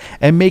shows,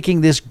 and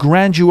making this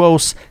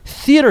grandiose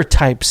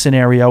theater-type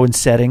scenario and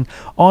setting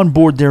on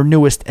board their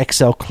newest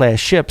XL-class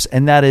ships,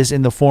 and that is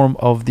in the form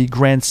of the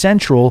Grand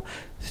Central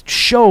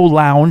show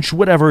lounge,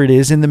 whatever it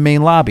is, in the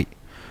main lobby.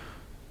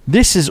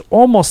 This is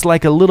almost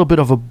like a little bit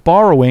of a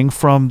borrowing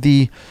from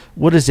the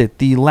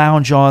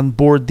lounge on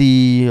board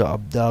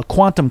the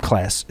Quantum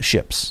class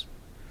ships.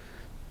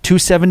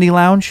 270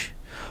 lounge,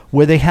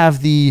 where they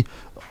have the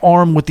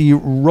arm with the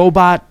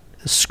robot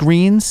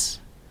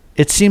screens.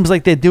 It seems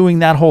like they're doing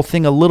that whole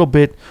thing a little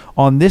bit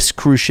on this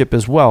cruise ship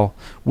as well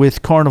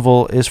with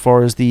Carnival, as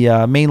far as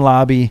the main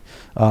lobby,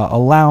 a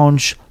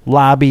lounge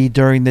lobby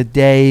during the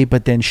day,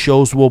 but then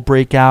shows will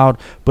break out.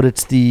 But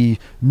it's the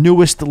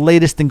newest,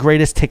 latest, and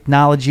greatest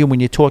technology when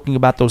you're talking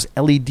about those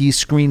LED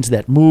screens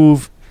that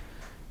move.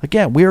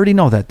 Again, we already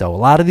know that, though. A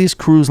lot of these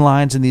cruise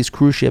lines and these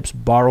cruise ships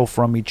borrow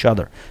from each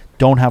other.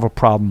 Don't have a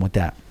problem with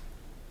that.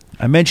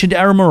 I mentioned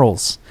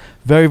Admirals.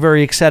 Very,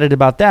 very excited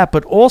about that,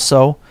 but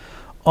also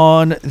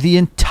on the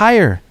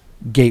entire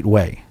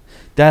gateway.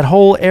 That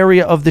whole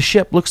area of the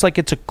ship looks like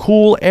it's a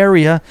cool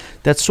area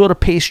that sort of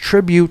pays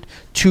tribute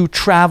to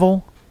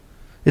travel.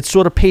 It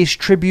sort of pays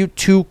tribute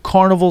to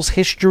Carnival's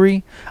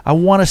history. I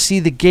want to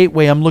see the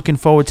gateway. I'm looking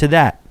forward to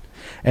that.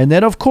 And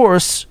then, of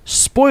course,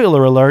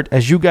 spoiler alert,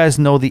 as you guys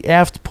know, the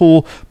aft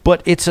pool,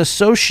 but its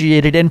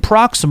associated and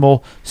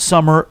proximal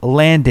summer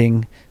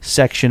landing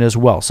section as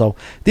well. So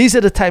these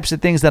are the types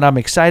of things that I'm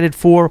excited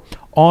for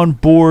on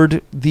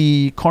board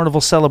the Carnival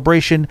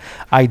Celebration.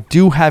 I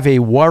do have a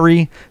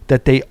worry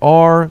that they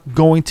are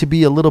going to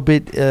be a little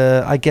bit,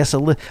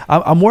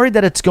 I'm worried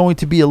that it's going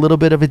to be a little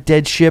bit of a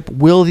dead ship.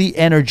 Will the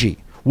energy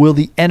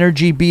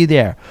be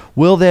there?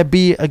 Will there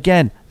be,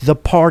 again, the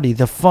party,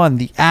 the fun,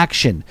 the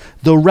action,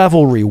 the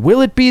revelry?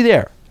 Will it be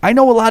there? I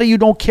know a lot of you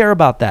don't care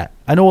about that.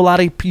 I know a lot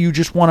of you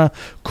just want to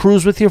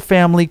cruise with your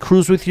family,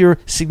 cruise with your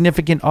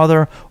significant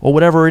other, or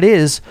whatever it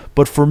is.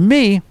 But for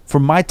me, for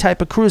my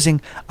type of cruising,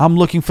 I'm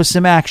looking for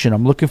some action.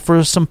 I'm looking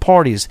for some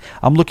parties.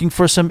 I'm looking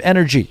for some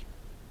energy,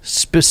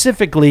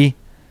 specifically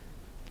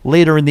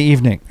later in the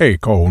evening. Hey,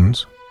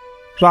 Cones.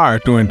 Sorry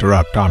to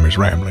interrupt Tommy's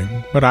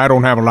rambling, but I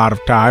don't have a lot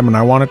of time and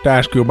I wanted to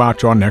ask you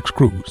about your next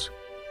cruise.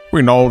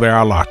 We know there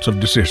are lots of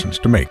decisions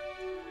to make,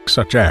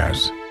 such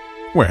as,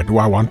 where do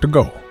I want to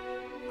go?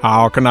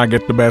 How can I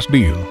get the best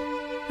deal?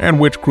 And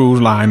which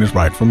cruise line is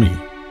right for me?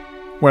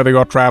 Whether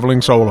you're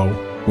traveling solo,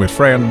 with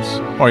friends,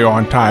 or your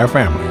entire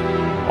family,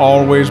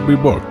 Always Be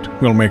Booked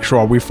will make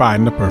sure we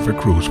find the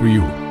perfect cruise for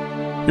you.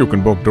 You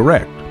can book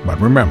direct, but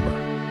remember,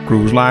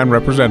 cruise line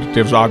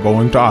representatives are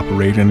going to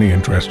operate in the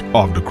interest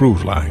of the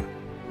cruise line.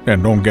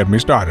 And don't get me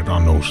started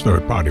on those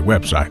third-party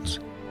websites.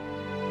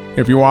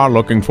 If you are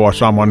looking for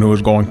someone who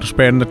is going to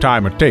spend the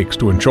time it takes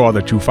to ensure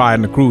that you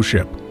find the cruise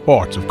ship,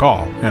 ports of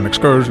call, and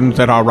excursions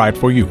that are right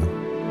for you,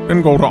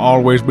 then go to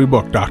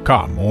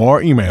alwaysbebooked.com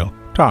or email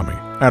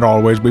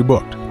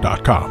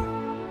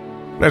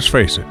tommy@alwaysbebooked.com. Let's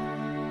face it,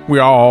 we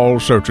are all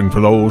searching for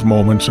those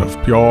moments of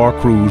pure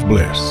cruise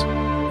bliss.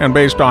 And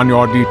based on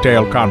your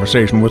detailed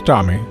conversation with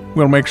Tommy,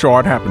 we'll make sure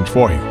it happens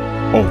for you,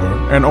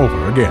 over and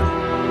over again.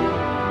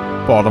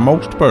 For the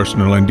most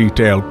personal and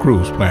detailed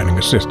cruise planning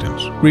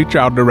assistance, reach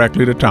out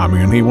directly to Tommy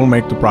and he will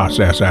make the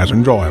process as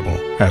enjoyable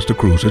as the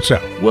cruise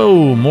itself.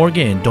 Whoa,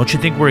 Morgan, don't you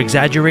think we're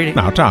exaggerating?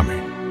 Now, Tommy,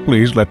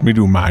 please let me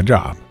do my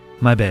job.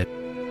 My bad.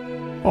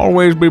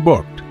 Always Be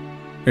Booked.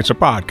 It's a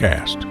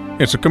podcast.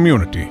 It's a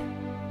community.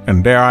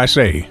 And dare I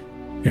say,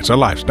 it's a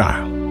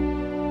lifestyle.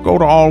 Go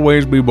to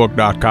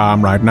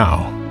alwaysbebooked.com right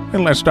now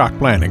and let's start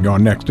planning your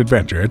next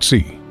adventure at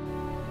sea.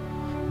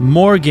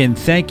 Morgan,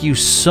 thank you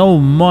so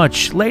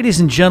much. Ladies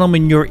and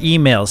gentlemen, your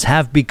emails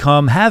have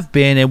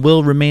been, and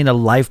will remain a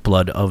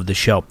lifeblood of the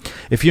show.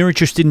 If you're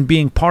interested in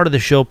being part of the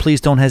show, please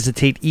don't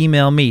hesitate.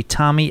 Email me,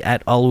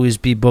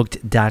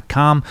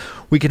 tommy@alwaysbebooked.com.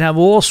 We can have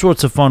all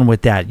sorts of fun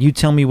with that. You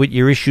tell me what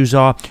your issues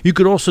are. You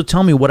could also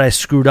tell me what I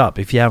screwed up.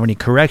 If you have any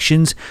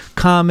corrections,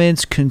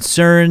 comments,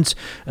 concerns,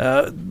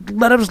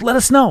 let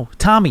us know.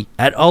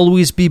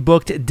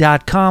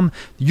 Tommy@alwaysbebooked.com.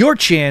 Your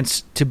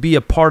chance to be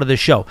a part of the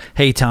show.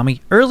 Hey,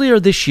 Tommy, earlier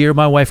this year,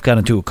 my wife got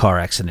into a car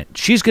accident.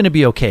 She's going to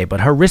be okay,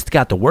 but her wrist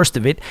got the worst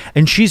of it,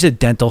 and she's a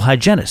dental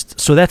hygienist,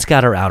 so that's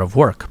got her out of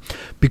work.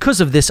 Because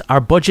of this,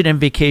 our budget and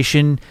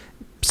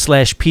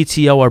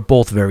vacation/PTO are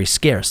both very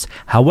scarce.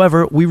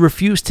 However, we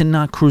refuse to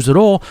not cruise at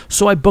all,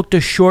 so I booked a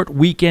short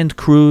weekend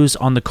cruise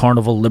on the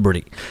Carnival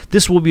Liberty.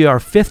 This will be our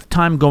 5th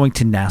time going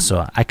to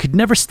Nassau. I could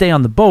never stay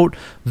on the boat,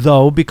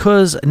 though,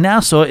 because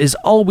Nassau is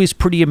always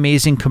pretty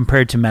amazing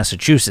compared to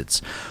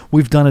Massachusetts.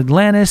 We've done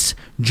Atlantis,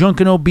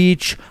 Junkanoo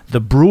Beach, the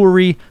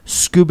brewery,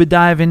 scuba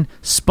diving,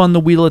 spun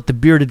the wheel at the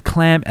Bearded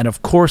Clam, and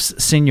of course,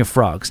 Senior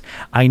Frogs.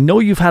 I know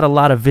you've had a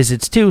lot of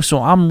visits too,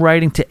 so I'm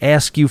writing to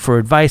ask you for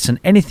advice on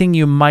anything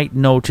you might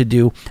know to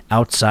do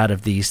outside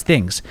of these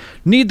things.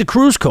 Need the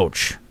cruise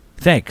coach.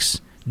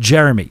 Thanks,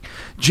 Jeremy.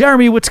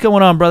 Jeremy, what's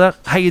going on, brother?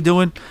 How you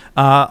doing?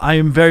 I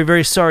am very,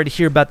 very sorry to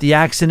hear about the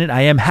accident.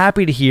 I am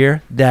happy to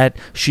hear that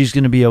she's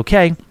going to be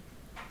okay.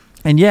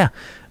 And yeah,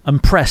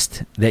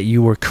 impressed that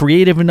you were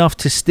creative enough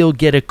to still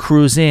get a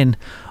cruise in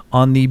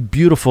on the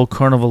beautiful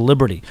Carnival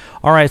Liberty.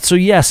 All right, so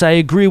yes, I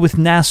agree with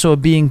Nassau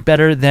being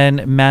better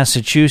than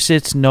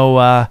Massachusetts.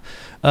 No,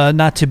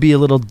 not to be a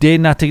little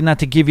dig, not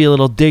to give you a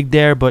little dig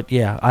there, but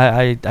yeah,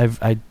 I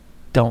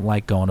don't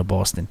like going to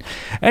Boston.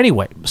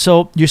 Anyway,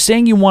 so you're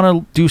saying you want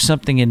to do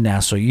something in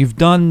Nassau. You've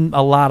done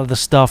a lot of the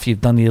stuff.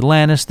 You've done the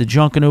Atlantis, the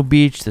Junkanoo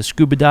Beach, the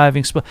scuba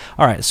diving.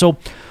 All right, so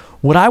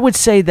what I would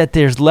say that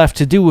there's left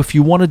to do, if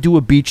you want to do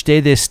a beach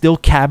day, there's still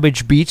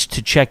Cabbage Beach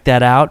to check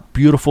that out.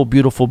 Beautiful,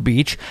 beautiful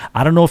beach.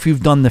 I don't know if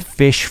you've done the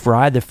Fish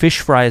Fry. The Fish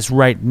Fry is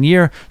right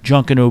near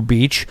Junkanoo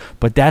Beach,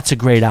 but that's a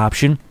great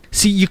option.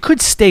 See, you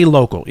could stay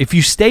local. If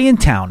you stay in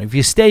town,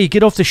 you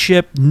get off the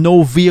ship,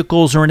 no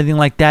vehicles or anything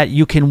like that,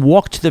 you can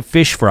walk to the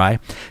fish fry,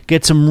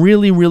 get some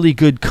really, really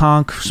good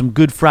conch, some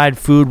good fried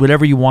food,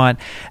 whatever you want,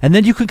 and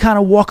then you can kind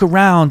of walk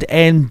around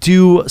and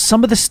do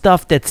some of the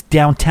stuff that's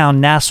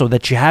downtown Nassau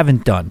that you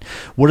haven't done.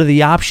 What are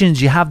the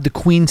options? You have the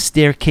Queen's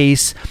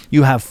Staircase,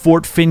 you have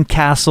Fort Finn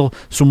Castle,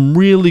 some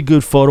really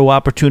good photo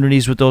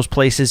opportunities with those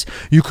places.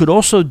 You could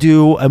also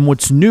do, and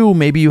what's new,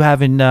 maybe you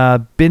haven't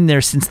been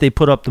there since they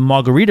put up the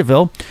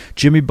Margaritaville.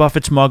 Jimmy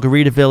Buffett's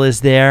Margaritaville is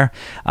there.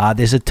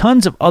 There's a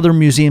tons of other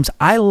museums.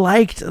 I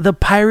liked the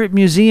Pirate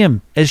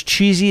Museum. As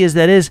cheesy as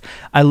that is,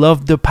 I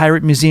loved the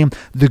Pirate Museum.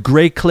 The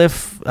Grey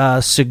Cliff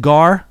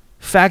Cigar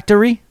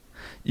Factory.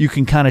 You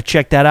can kind of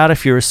check that out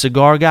if you're a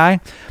cigar guy.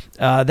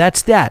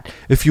 That's that.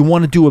 If you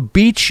want to do a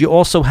beach, you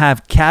also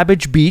have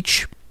Cabbage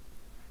Beach,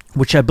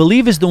 which I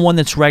believe is the one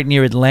that's right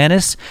near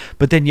Atlantis.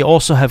 But then you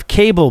also have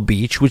Cable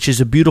Beach, which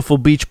is a beautiful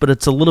beach, but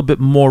it's a little bit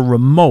more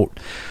remote.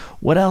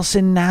 What else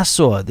in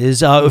Nassau?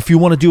 There's if you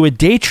want to do a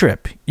day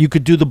trip, you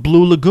could do the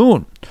Blue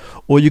Lagoon,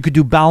 or you could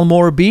do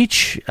Balmora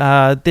Beach.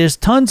 There's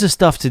tons of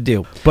stuff to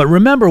do. But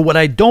remember, what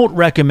I don't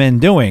recommend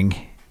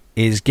doing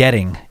is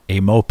getting a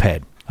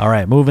moped. All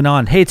right, moving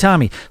on. Hey,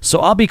 Tommy. So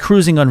I'll be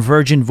cruising on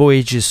Virgin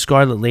Voyages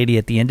Scarlet Lady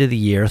at the end of the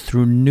year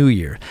through New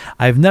Year.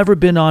 I've never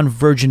been on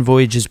Virgin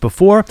Voyages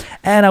before,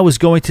 and I was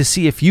going to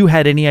see if you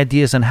had any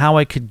ideas on how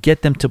I could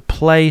get them to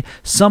play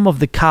some of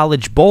the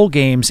college bowl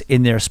games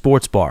in their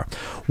sports bar.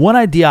 One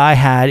idea I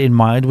had in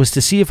mind was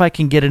to see if I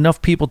can get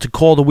enough people to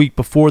call the week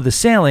before the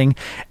sailing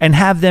and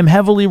have them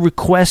heavily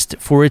request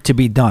for it to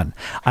be done.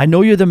 I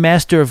know you're the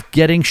master of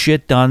getting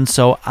shit done,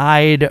 so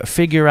I'd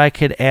figure I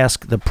could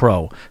ask the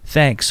pro.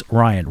 Thanks,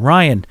 Ryan.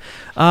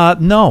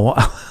 No,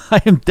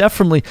 I am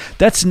definitely,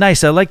 that's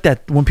nice. I like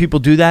that when people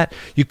do that.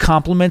 You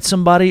compliment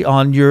somebody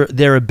on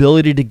their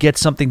ability to get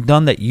something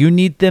done that you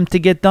need them to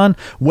get done,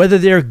 whether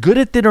they're good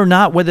at it or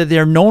not, whether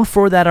they're known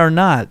for that or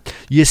not.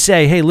 You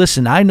say, hey,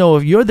 listen, I know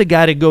if you're the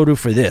guy to go to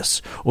for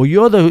this, or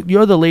you're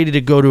the lady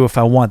to go to if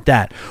I want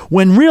that.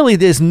 When really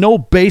there's no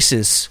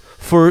basis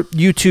for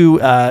you to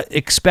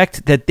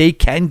expect that they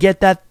can get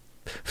that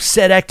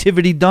said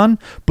activity done,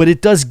 but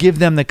it does give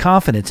them the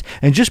confidence.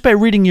 And just by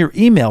reading your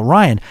email,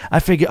 Ryan, I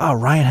figure,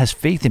 Ryan has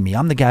faith in me.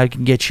 I'm the guy who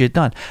can get shit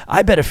done.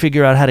 I better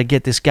figure out how to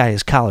get this guy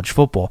his college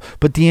football.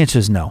 But the answer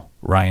is no,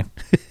 Ryan.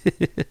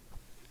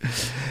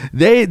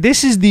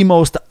 This is the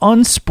most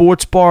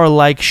unsports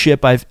bar-like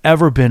ship I've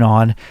ever been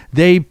on.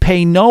 They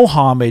pay no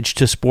homage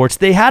to sports.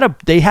 They had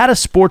a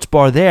sports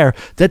bar there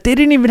that they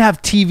didn't even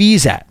have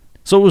TVs at.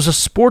 So it was a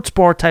sports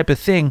bar type of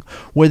thing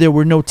where there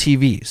were no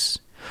TVs.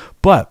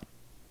 But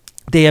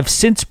they have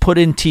since put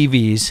in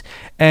TVs,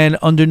 and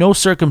under no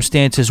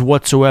circumstances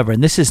whatsoever,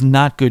 and this is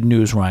not good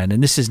news, Ryan,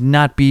 and this is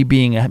not me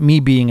being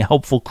a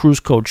helpful cruise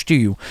coach to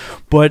you,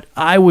 but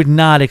I would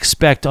not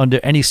expect under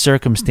any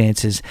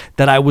circumstances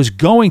that I was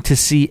going to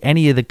see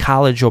any of the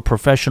college or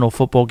professional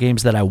football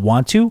games that I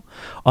want to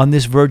on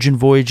this Virgin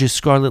Voyages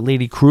Scarlet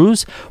Lady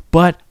cruise,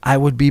 but I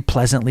would be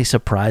pleasantly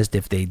surprised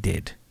if they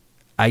did.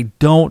 I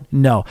don't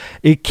know.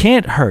 It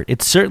can't hurt.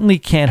 It certainly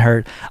can't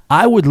hurt.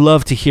 I would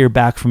love to hear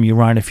back from you,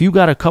 Ryan. If you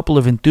got a couple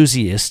of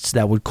enthusiasts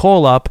that would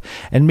call up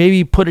and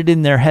maybe put it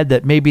in their head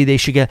that maybe they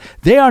should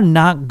they are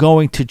not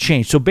going to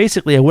change. So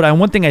basically,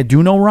 one thing I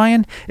do know,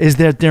 Ryan, is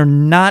that they're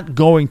not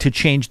going to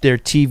change their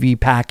TV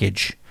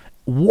package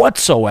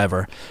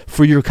whatsoever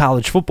for your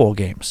college football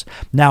games.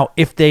 Now,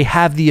 if they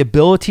have the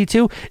ability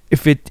to,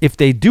 if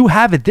they do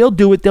have it, they'll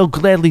do it. They'll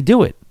gladly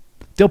do it.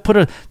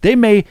 They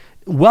may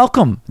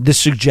welcome the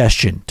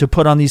suggestion to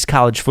put on these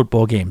college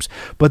football games,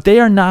 but they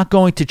are not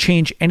going to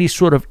change any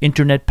sort of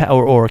internet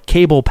or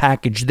cable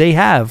package they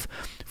have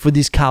for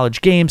these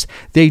college games.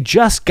 They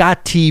just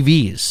got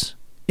TVs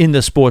in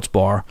the sports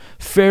bar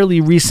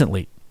fairly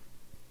recently.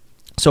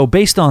 So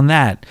based on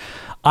that,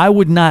 I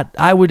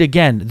would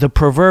again, the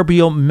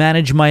proverbial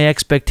manage my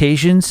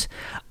expectations.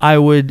 I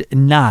would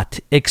not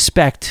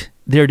expect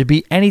there to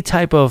be any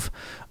type of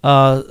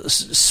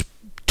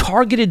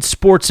targeted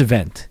sports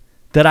event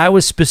that I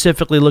was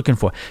specifically looking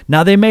for.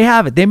 Now, they may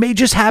have it. They may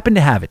just happen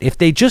to have it. If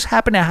they just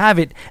happen to have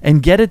it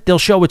and get it, they'll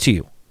show it to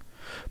you.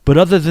 But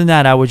other than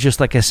that, I would just,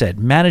 like I said,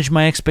 manage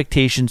my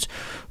expectations,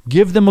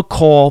 give them a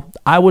call.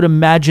 I would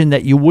imagine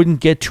that you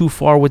wouldn't get too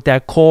far with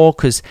that call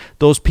because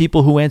those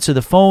people who answer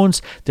the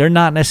phones, they're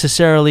not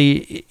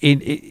necessarily,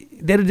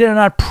 they're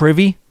not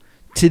privy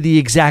to the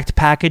exact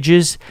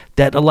packages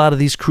that a lot of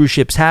these cruise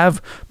ships have,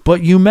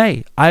 but you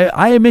may.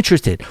 I am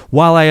interested.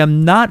 While I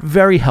am not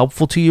very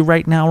helpful to you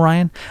right now,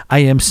 Ryan, I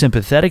am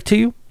sympathetic to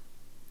you.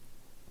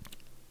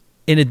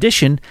 In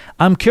addition,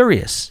 I'm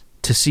curious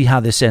to see how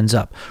this ends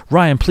up.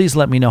 Ryan, please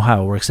let me know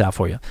how it works out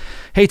for you.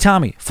 Hey,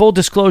 Tommy, full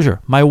disclosure,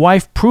 my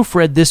wife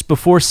proofread this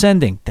before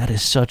sending. That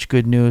is such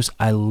good news.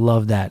 I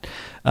love that.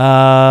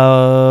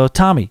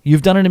 Tommy,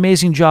 you've done an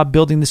amazing job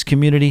building this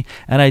community,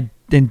 and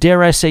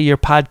dare I say your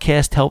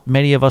podcast helped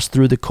many of us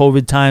through the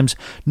COVID times,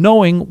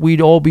 knowing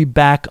we'd all be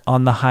back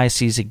on the high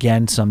seas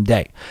again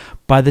someday.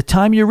 By the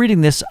time you're reading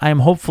this, I'm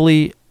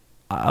hopefully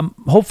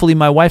hopefully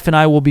my wife and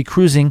I will be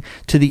cruising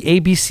to the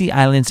ABC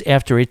Islands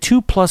after a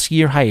 2+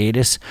 year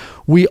hiatus.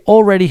 We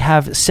already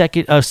have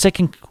second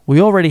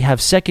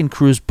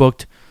cruise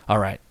booked. All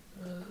right,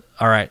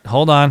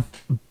 hold on.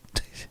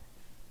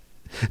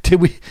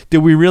 Did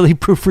we really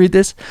proofread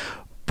this?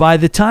 By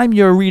the time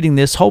you're reading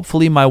this,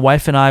 hopefully my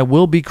wife and I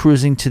will be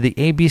cruising to the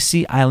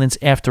ABC Islands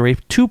after a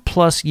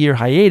 2+ year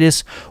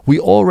hiatus. We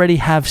already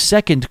have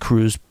second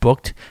cruise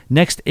booked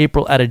next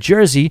April out of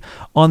Jersey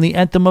on the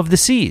Anthem of the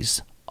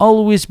Seas.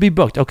 Always be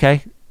booked.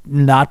 Okay,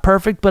 not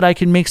perfect, but I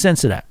can make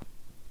sense of that.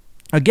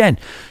 Again,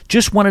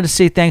 just wanted to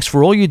say thanks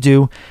for all you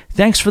do.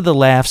 Thanks for the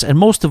laughs, and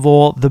most of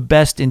all, the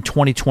best in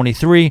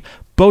 2023.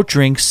 Boat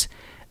Drinks,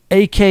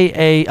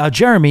 a.k.a.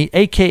 Jeremy,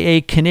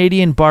 a.k.a.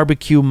 Canadian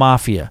Barbecue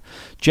Mafia.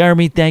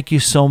 Jeremy, thank you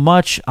so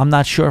much. I'm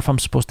not sure if I'm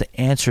supposed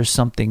to answer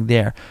something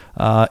there.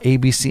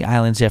 ABC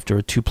Islands after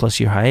a 2+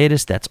 year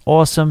hiatus. That's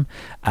awesome.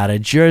 Out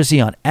of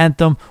Jersey on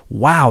Anthem.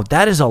 Wow,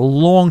 that is a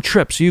long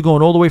trip. So you're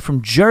going all the way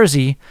from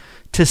Jersey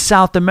to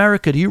South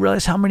America. Do you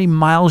realize how many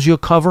miles you're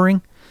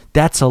covering?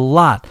 That's a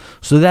lot.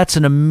 So that's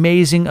an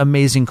amazing,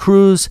 amazing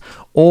cruise.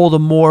 All the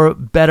more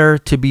better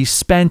to be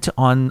spent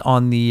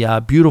on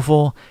the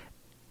beautiful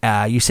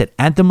you said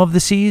Anthem of the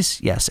Seas?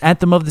 Yes,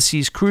 Anthem of the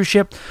Seas cruise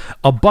ship.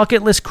 A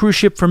bucket list cruise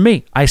ship for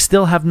me. I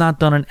still have not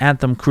done an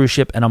Anthem cruise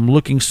ship, and I'm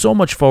looking so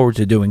much forward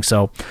to doing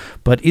so.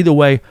 But either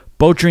way,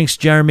 Boat Drinks,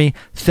 Jeremy,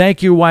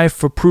 thank your wife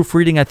for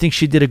proofreading. I think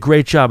she did a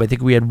great job. I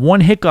think we had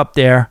one hiccup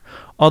there.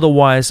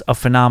 Otherwise, a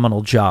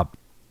phenomenal job.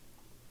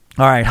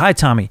 All right. Hi,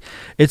 Tommy.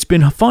 It's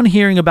been fun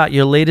hearing about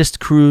your latest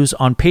cruise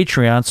on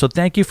Patreon, so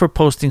thank you for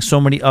posting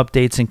so many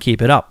updates and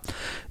keep it up.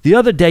 The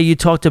other day, you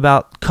talked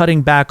about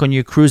cutting back on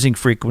your cruising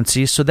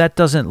frequency so that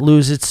doesn't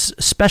lose its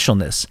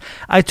specialness.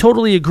 I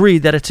totally agree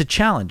that it's a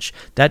challenge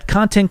that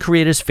content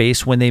creators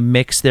face when they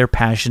mix their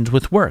passions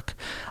with work.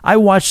 I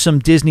watch some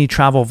Disney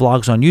travel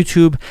vlogs on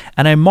YouTube,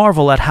 and I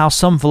marvel at how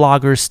some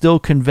vloggers still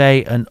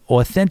convey an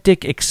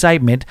authentic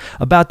excitement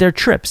about their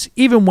trips,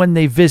 even when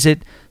they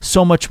visit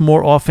so much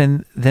more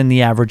often than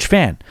the average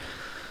fan,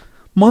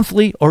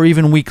 monthly or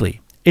even weekly.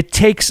 It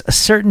takes a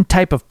certain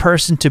type of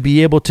person to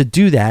be able to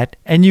do that,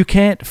 and you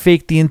can't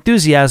fake the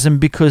enthusiasm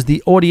because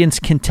the audience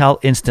can tell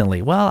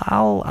instantly. Well,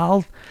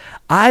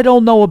 I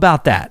don't know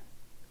about that.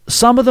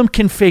 Some of them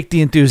can fake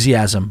the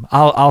enthusiasm.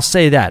 I'll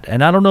say that.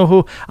 And I don't know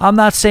who. I'm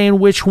not saying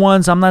which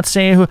ones. I'm not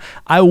saying who.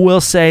 I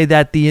will say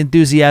that the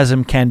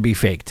enthusiasm can be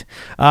faked.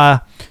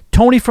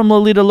 Tony from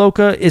Lolita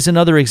Loca is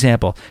another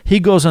example. He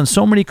goes on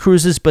so many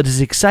cruises, but his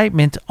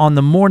excitement on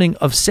the morning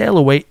of sail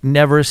away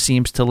never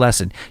seems to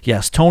lessen.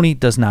 Yes, Tony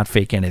does not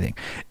fake anything.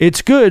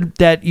 It's good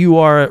that you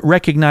are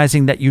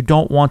recognizing that you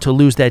don't want to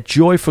lose that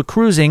joy for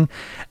cruising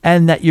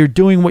and that you're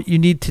doing what you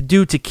need to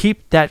do to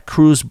keep that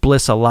cruise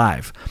bliss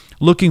alive.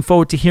 Looking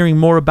forward to hearing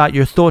more about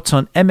your thoughts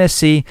on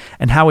MSC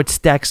and how it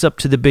stacks up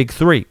to the big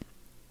three.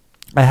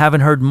 I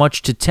haven't heard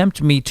much to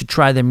tempt me to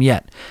try them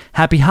yet.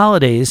 Happy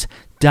holidays,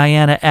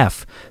 Diana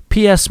F.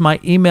 P.S. My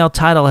email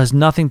title has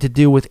nothing to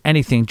do with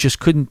anything, just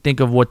couldn't think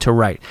of what to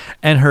write.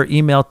 And her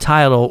email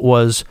title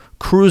was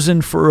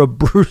Cruising for a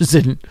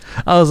Bruising.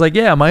 I was like,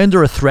 yeah, am I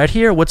under a threat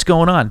here? What's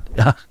going on?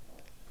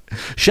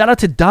 Shout out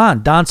to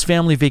Don's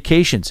Family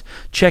Vacations.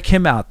 Check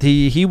him out.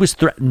 He was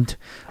threatened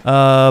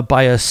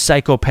by a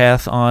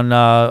psychopath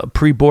on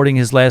pre-boarding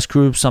his last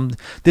cruise.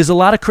 There's a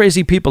lot of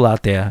crazy people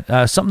out there.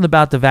 Something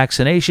about the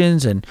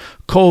vaccinations and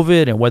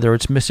COVID and whether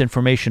it's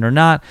misinformation or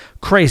not.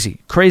 Crazy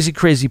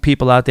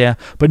people out there.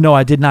 But no,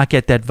 I did not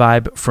get that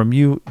vibe from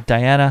you,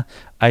 Diana.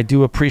 I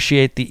do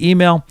appreciate the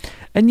email.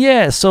 And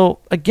yeah, so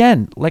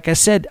again, like I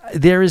said,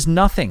 there is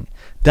nothing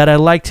that I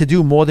like to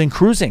do more than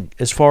cruising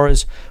as far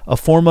as a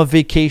form of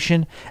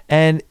vacation.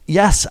 And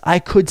yes, I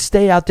could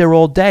stay out there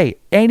all day.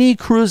 Any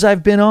cruise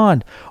I've been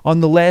on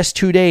the last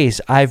 2 days,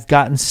 I've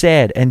gotten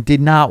sad and did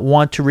not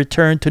want to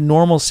return to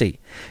normalcy.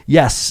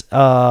 Yes,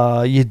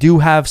 you do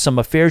have some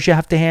affairs you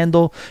have to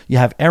handle. You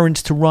have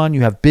errands to run.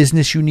 You have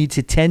business you need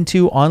to tend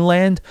to on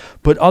land.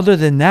 But other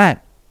than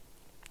that,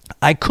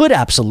 I could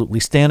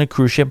absolutely stay on a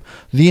cruise ship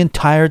the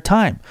entire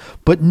time,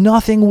 but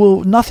nothing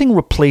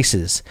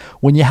replaces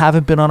when you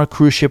haven't been on a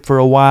cruise ship for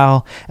a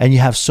while and you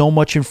have so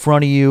much in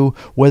front of you,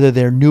 whether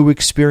they're new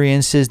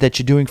experiences that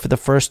you're doing for the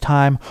first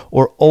time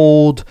or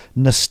old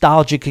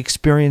nostalgic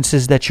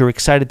experiences that you're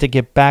excited to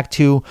get back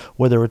to,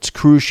 whether it's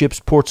cruise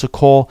ships, ports of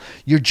call.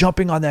 You're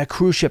jumping on that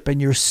cruise ship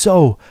and you're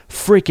so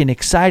freaking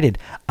excited.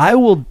 I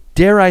will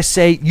dare I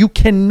say you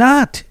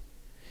cannot.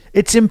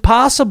 It's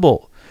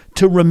impossible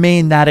to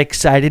remain that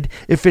excited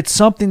if it's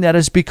something that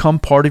has become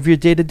part of your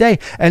day-to-day.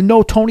 And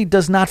no, Tony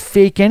does not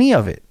fake any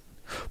of it.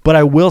 But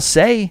I will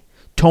say,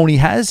 Tony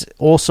has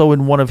also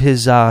in one of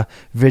his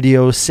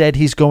videos said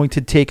he's going to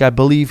take, I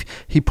believe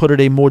he put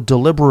it, a more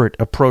deliberate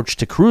approach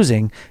to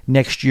cruising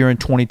next year in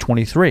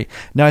 2023.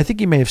 Now, I think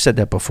he may have said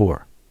that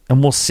before,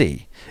 and we'll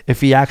see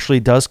if he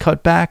actually does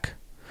cut back.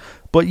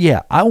 But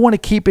yeah, I want to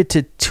keep it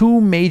to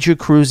 2 major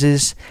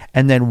cruises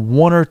and then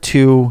 1 or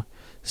 2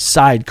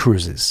 side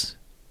cruises.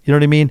 You know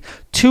what I mean?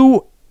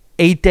 2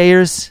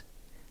 8-dayers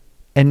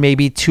and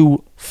maybe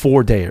 2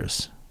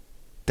 4-dayers.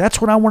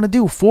 That's what I want to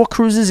do. 4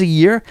 cruises a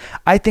year.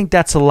 I think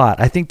that's a lot.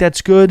 I think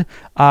that's good.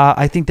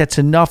 I think that's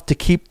enough to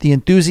keep the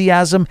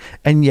enthusiasm.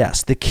 And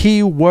yes, the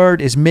key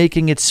word is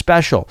making it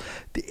special.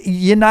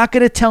 You're not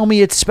going to tell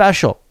me it's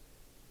special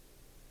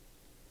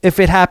if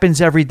it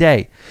happens every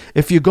day.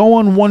 If you go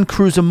on 1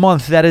 cruise a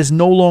month, that is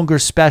no longer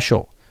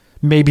special.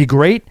 Maybe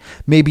great,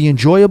 maybe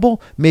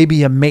enjoyable,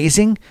 maybe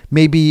amazing,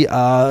 maybe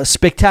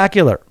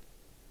spectacular,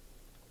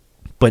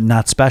 but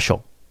not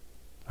special.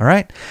 All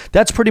right,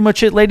 that's pretty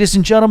much it, ladies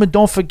and gentlemen.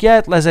 Don't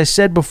forget, as I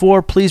said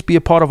before, please be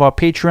a part of our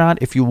Patreon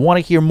if you want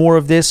to hear more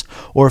of this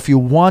or if you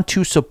want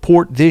to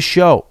support this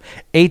show.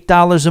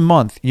 $8 a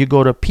month. You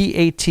go to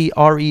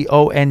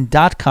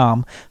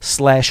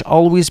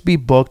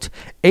patreon.com/alwaysbebooked.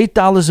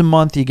 $8 a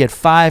month. You get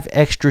 5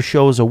 extra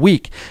shows a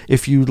week.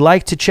 If you'd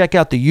like to check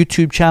out the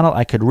YouTube channel,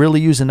 I could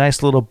really use a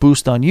nice little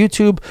boost on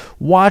YouTube.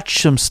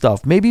 Watch some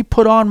stuff. Maybe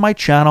put on my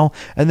channel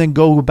and then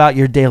go about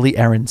your daily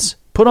errands.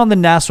 Put on the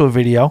Nassau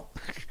video.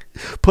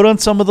 Put on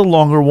some of the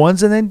longer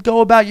ones and then go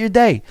about your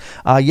day.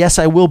 Yes,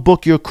 I will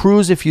book your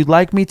cruise if you'd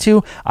like me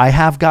to. I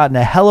have gotten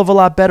a hell of a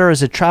lot better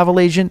as a travel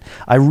agent.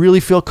 I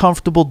really feel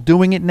comfortable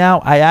doing it now.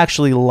 I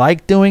actually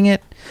like doing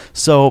it.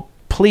 So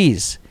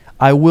please,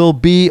 I will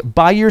be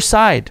by your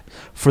side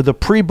for the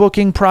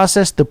pre-booking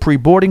process, the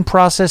pre-boarding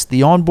process,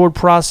 the onboard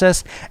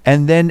process,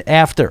 and then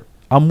after.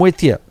 I'm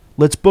with you.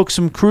 Let's book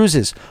some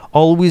cruises.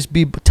 Always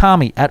be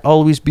Tommy at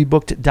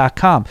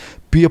alwaysbebooked.com.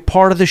 Be a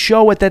part of the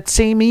show at that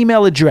same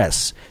email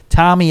address,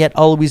 Tommy at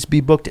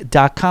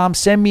alwaysbebooked.com.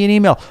 Send me an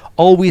email.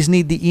 Always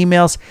need the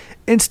emails.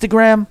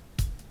 Instagram,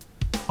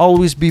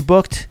 Always Be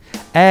Booked,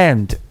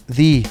 and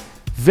the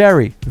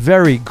very,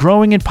 very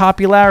growing in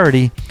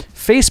popularity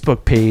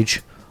Facebook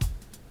page,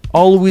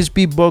 Always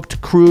Be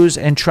Booked Cruise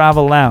and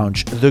Travel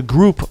Lounge. The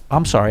group,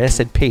 I'm sorry, I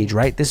said page,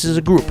 right? This is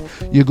a group.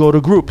 You go to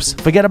groups.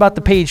 Forget about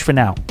the page for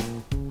now.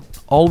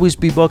 Always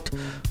Be Booked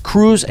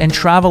Cruise and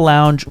Travel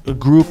Lounge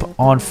group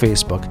on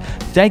Facebook.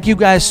 Thank you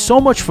guys so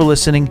much for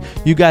listening.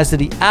 You guys are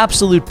the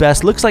absolute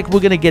best. Looks like we're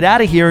going to get out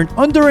of here in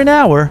under an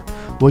hour.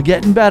 We're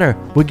getting better.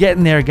 We're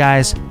getting there,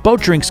 guys. Boat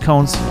drinks,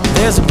 cones.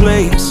 There's a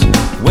place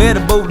where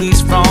the boat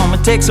leaves from.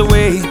 It takes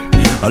away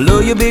all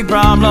of your big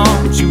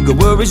problems. You could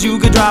worries, you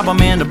could drop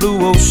them in the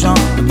blue ocean,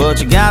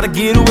 but you gotta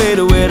get away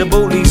to where the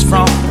boat leaves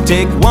from.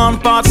 Take 1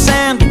 part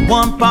sand,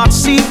 1 part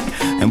sea,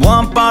 and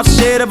 1 part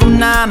shade of a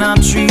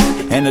 9 tree.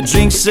 And the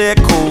drinks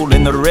set cold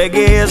and the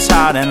reggae is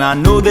hot, and I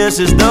know this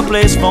is the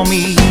place for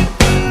me.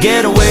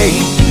 Get away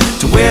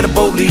to where the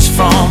boat leaves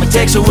from. It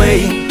takes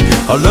away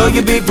all of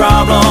your big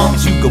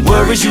problems. You could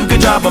worries, you could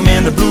drop them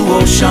in the blue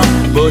ocean,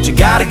 but you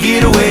gotta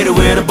get away to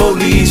where the boat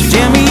leaves.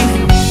 Jimmy.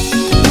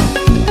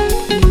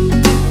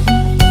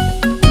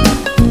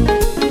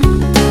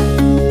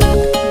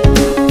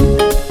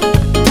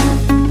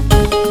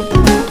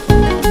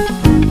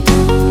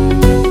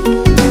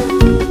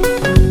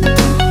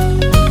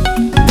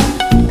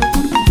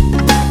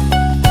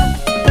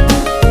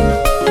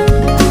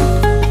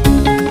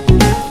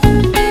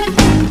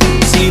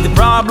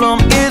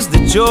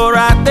 You're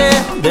right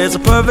there. There's a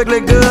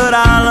perfectly good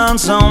island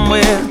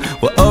somewhere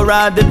where a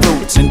ride that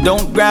floats, and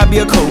don't grab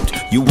your coat.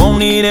 You won't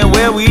need it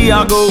where we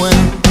are going.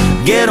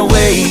 Get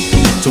away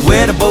to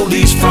where the boat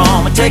leaves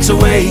from. It takes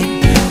away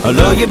all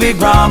of your big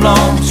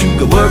problems. You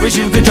could worries,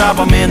 you could drop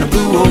them in the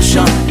blue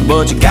ocean,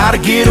 but you gotta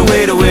get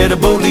away to where the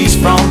boat leaves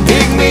from.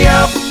 Pick me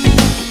up,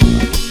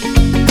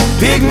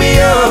 pick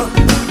me up,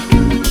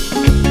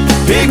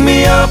 pick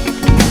me up.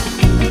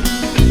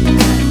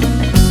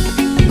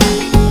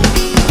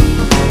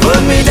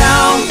 Put me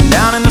down,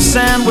 down in the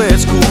sand where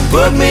it's cool.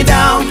 Put me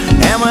down,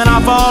 and when I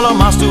fall on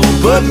my stool,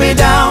 put me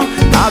down.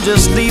 I'll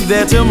just leave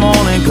there till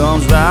morning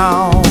comes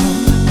round.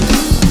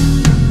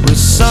 With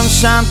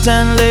sunshine,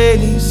 10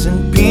 ladies,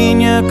 and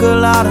pina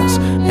coladas,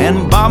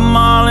 and Bob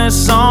Marley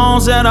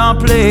songs that are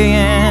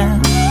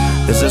playing.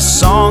 There's a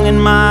song in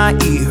my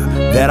ear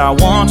that I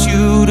want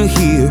you to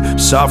hear.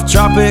 Soft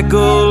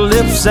tropical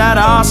lips that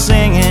are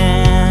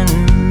singing.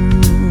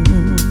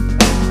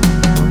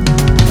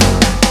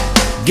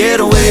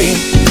 Get away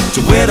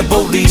to where the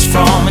boat leaves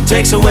from. It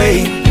takes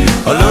away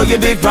all of your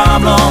big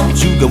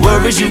problems. You could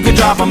worries, you could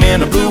drop them in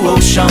the blue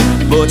ocean,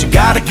 but you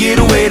gotta get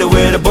away to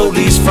where the boat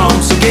leaves from.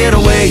 So get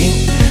away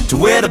to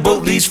where the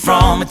boat leaves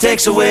from. It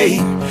takes away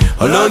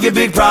all of your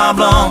big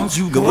problems.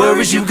 You could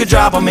worries, you could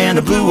drop them in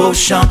the blue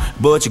ocean,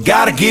 but you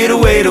gotta get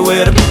away to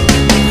where the...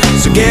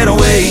 So get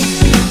away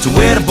to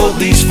where the boat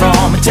leaves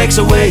from. It takes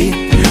away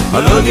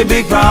all of your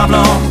big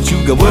problems.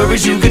 You got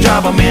worries, you could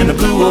drop them in the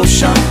blue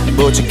ocean,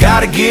 but you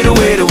gotta get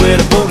away to where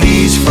the boat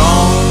leaves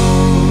from.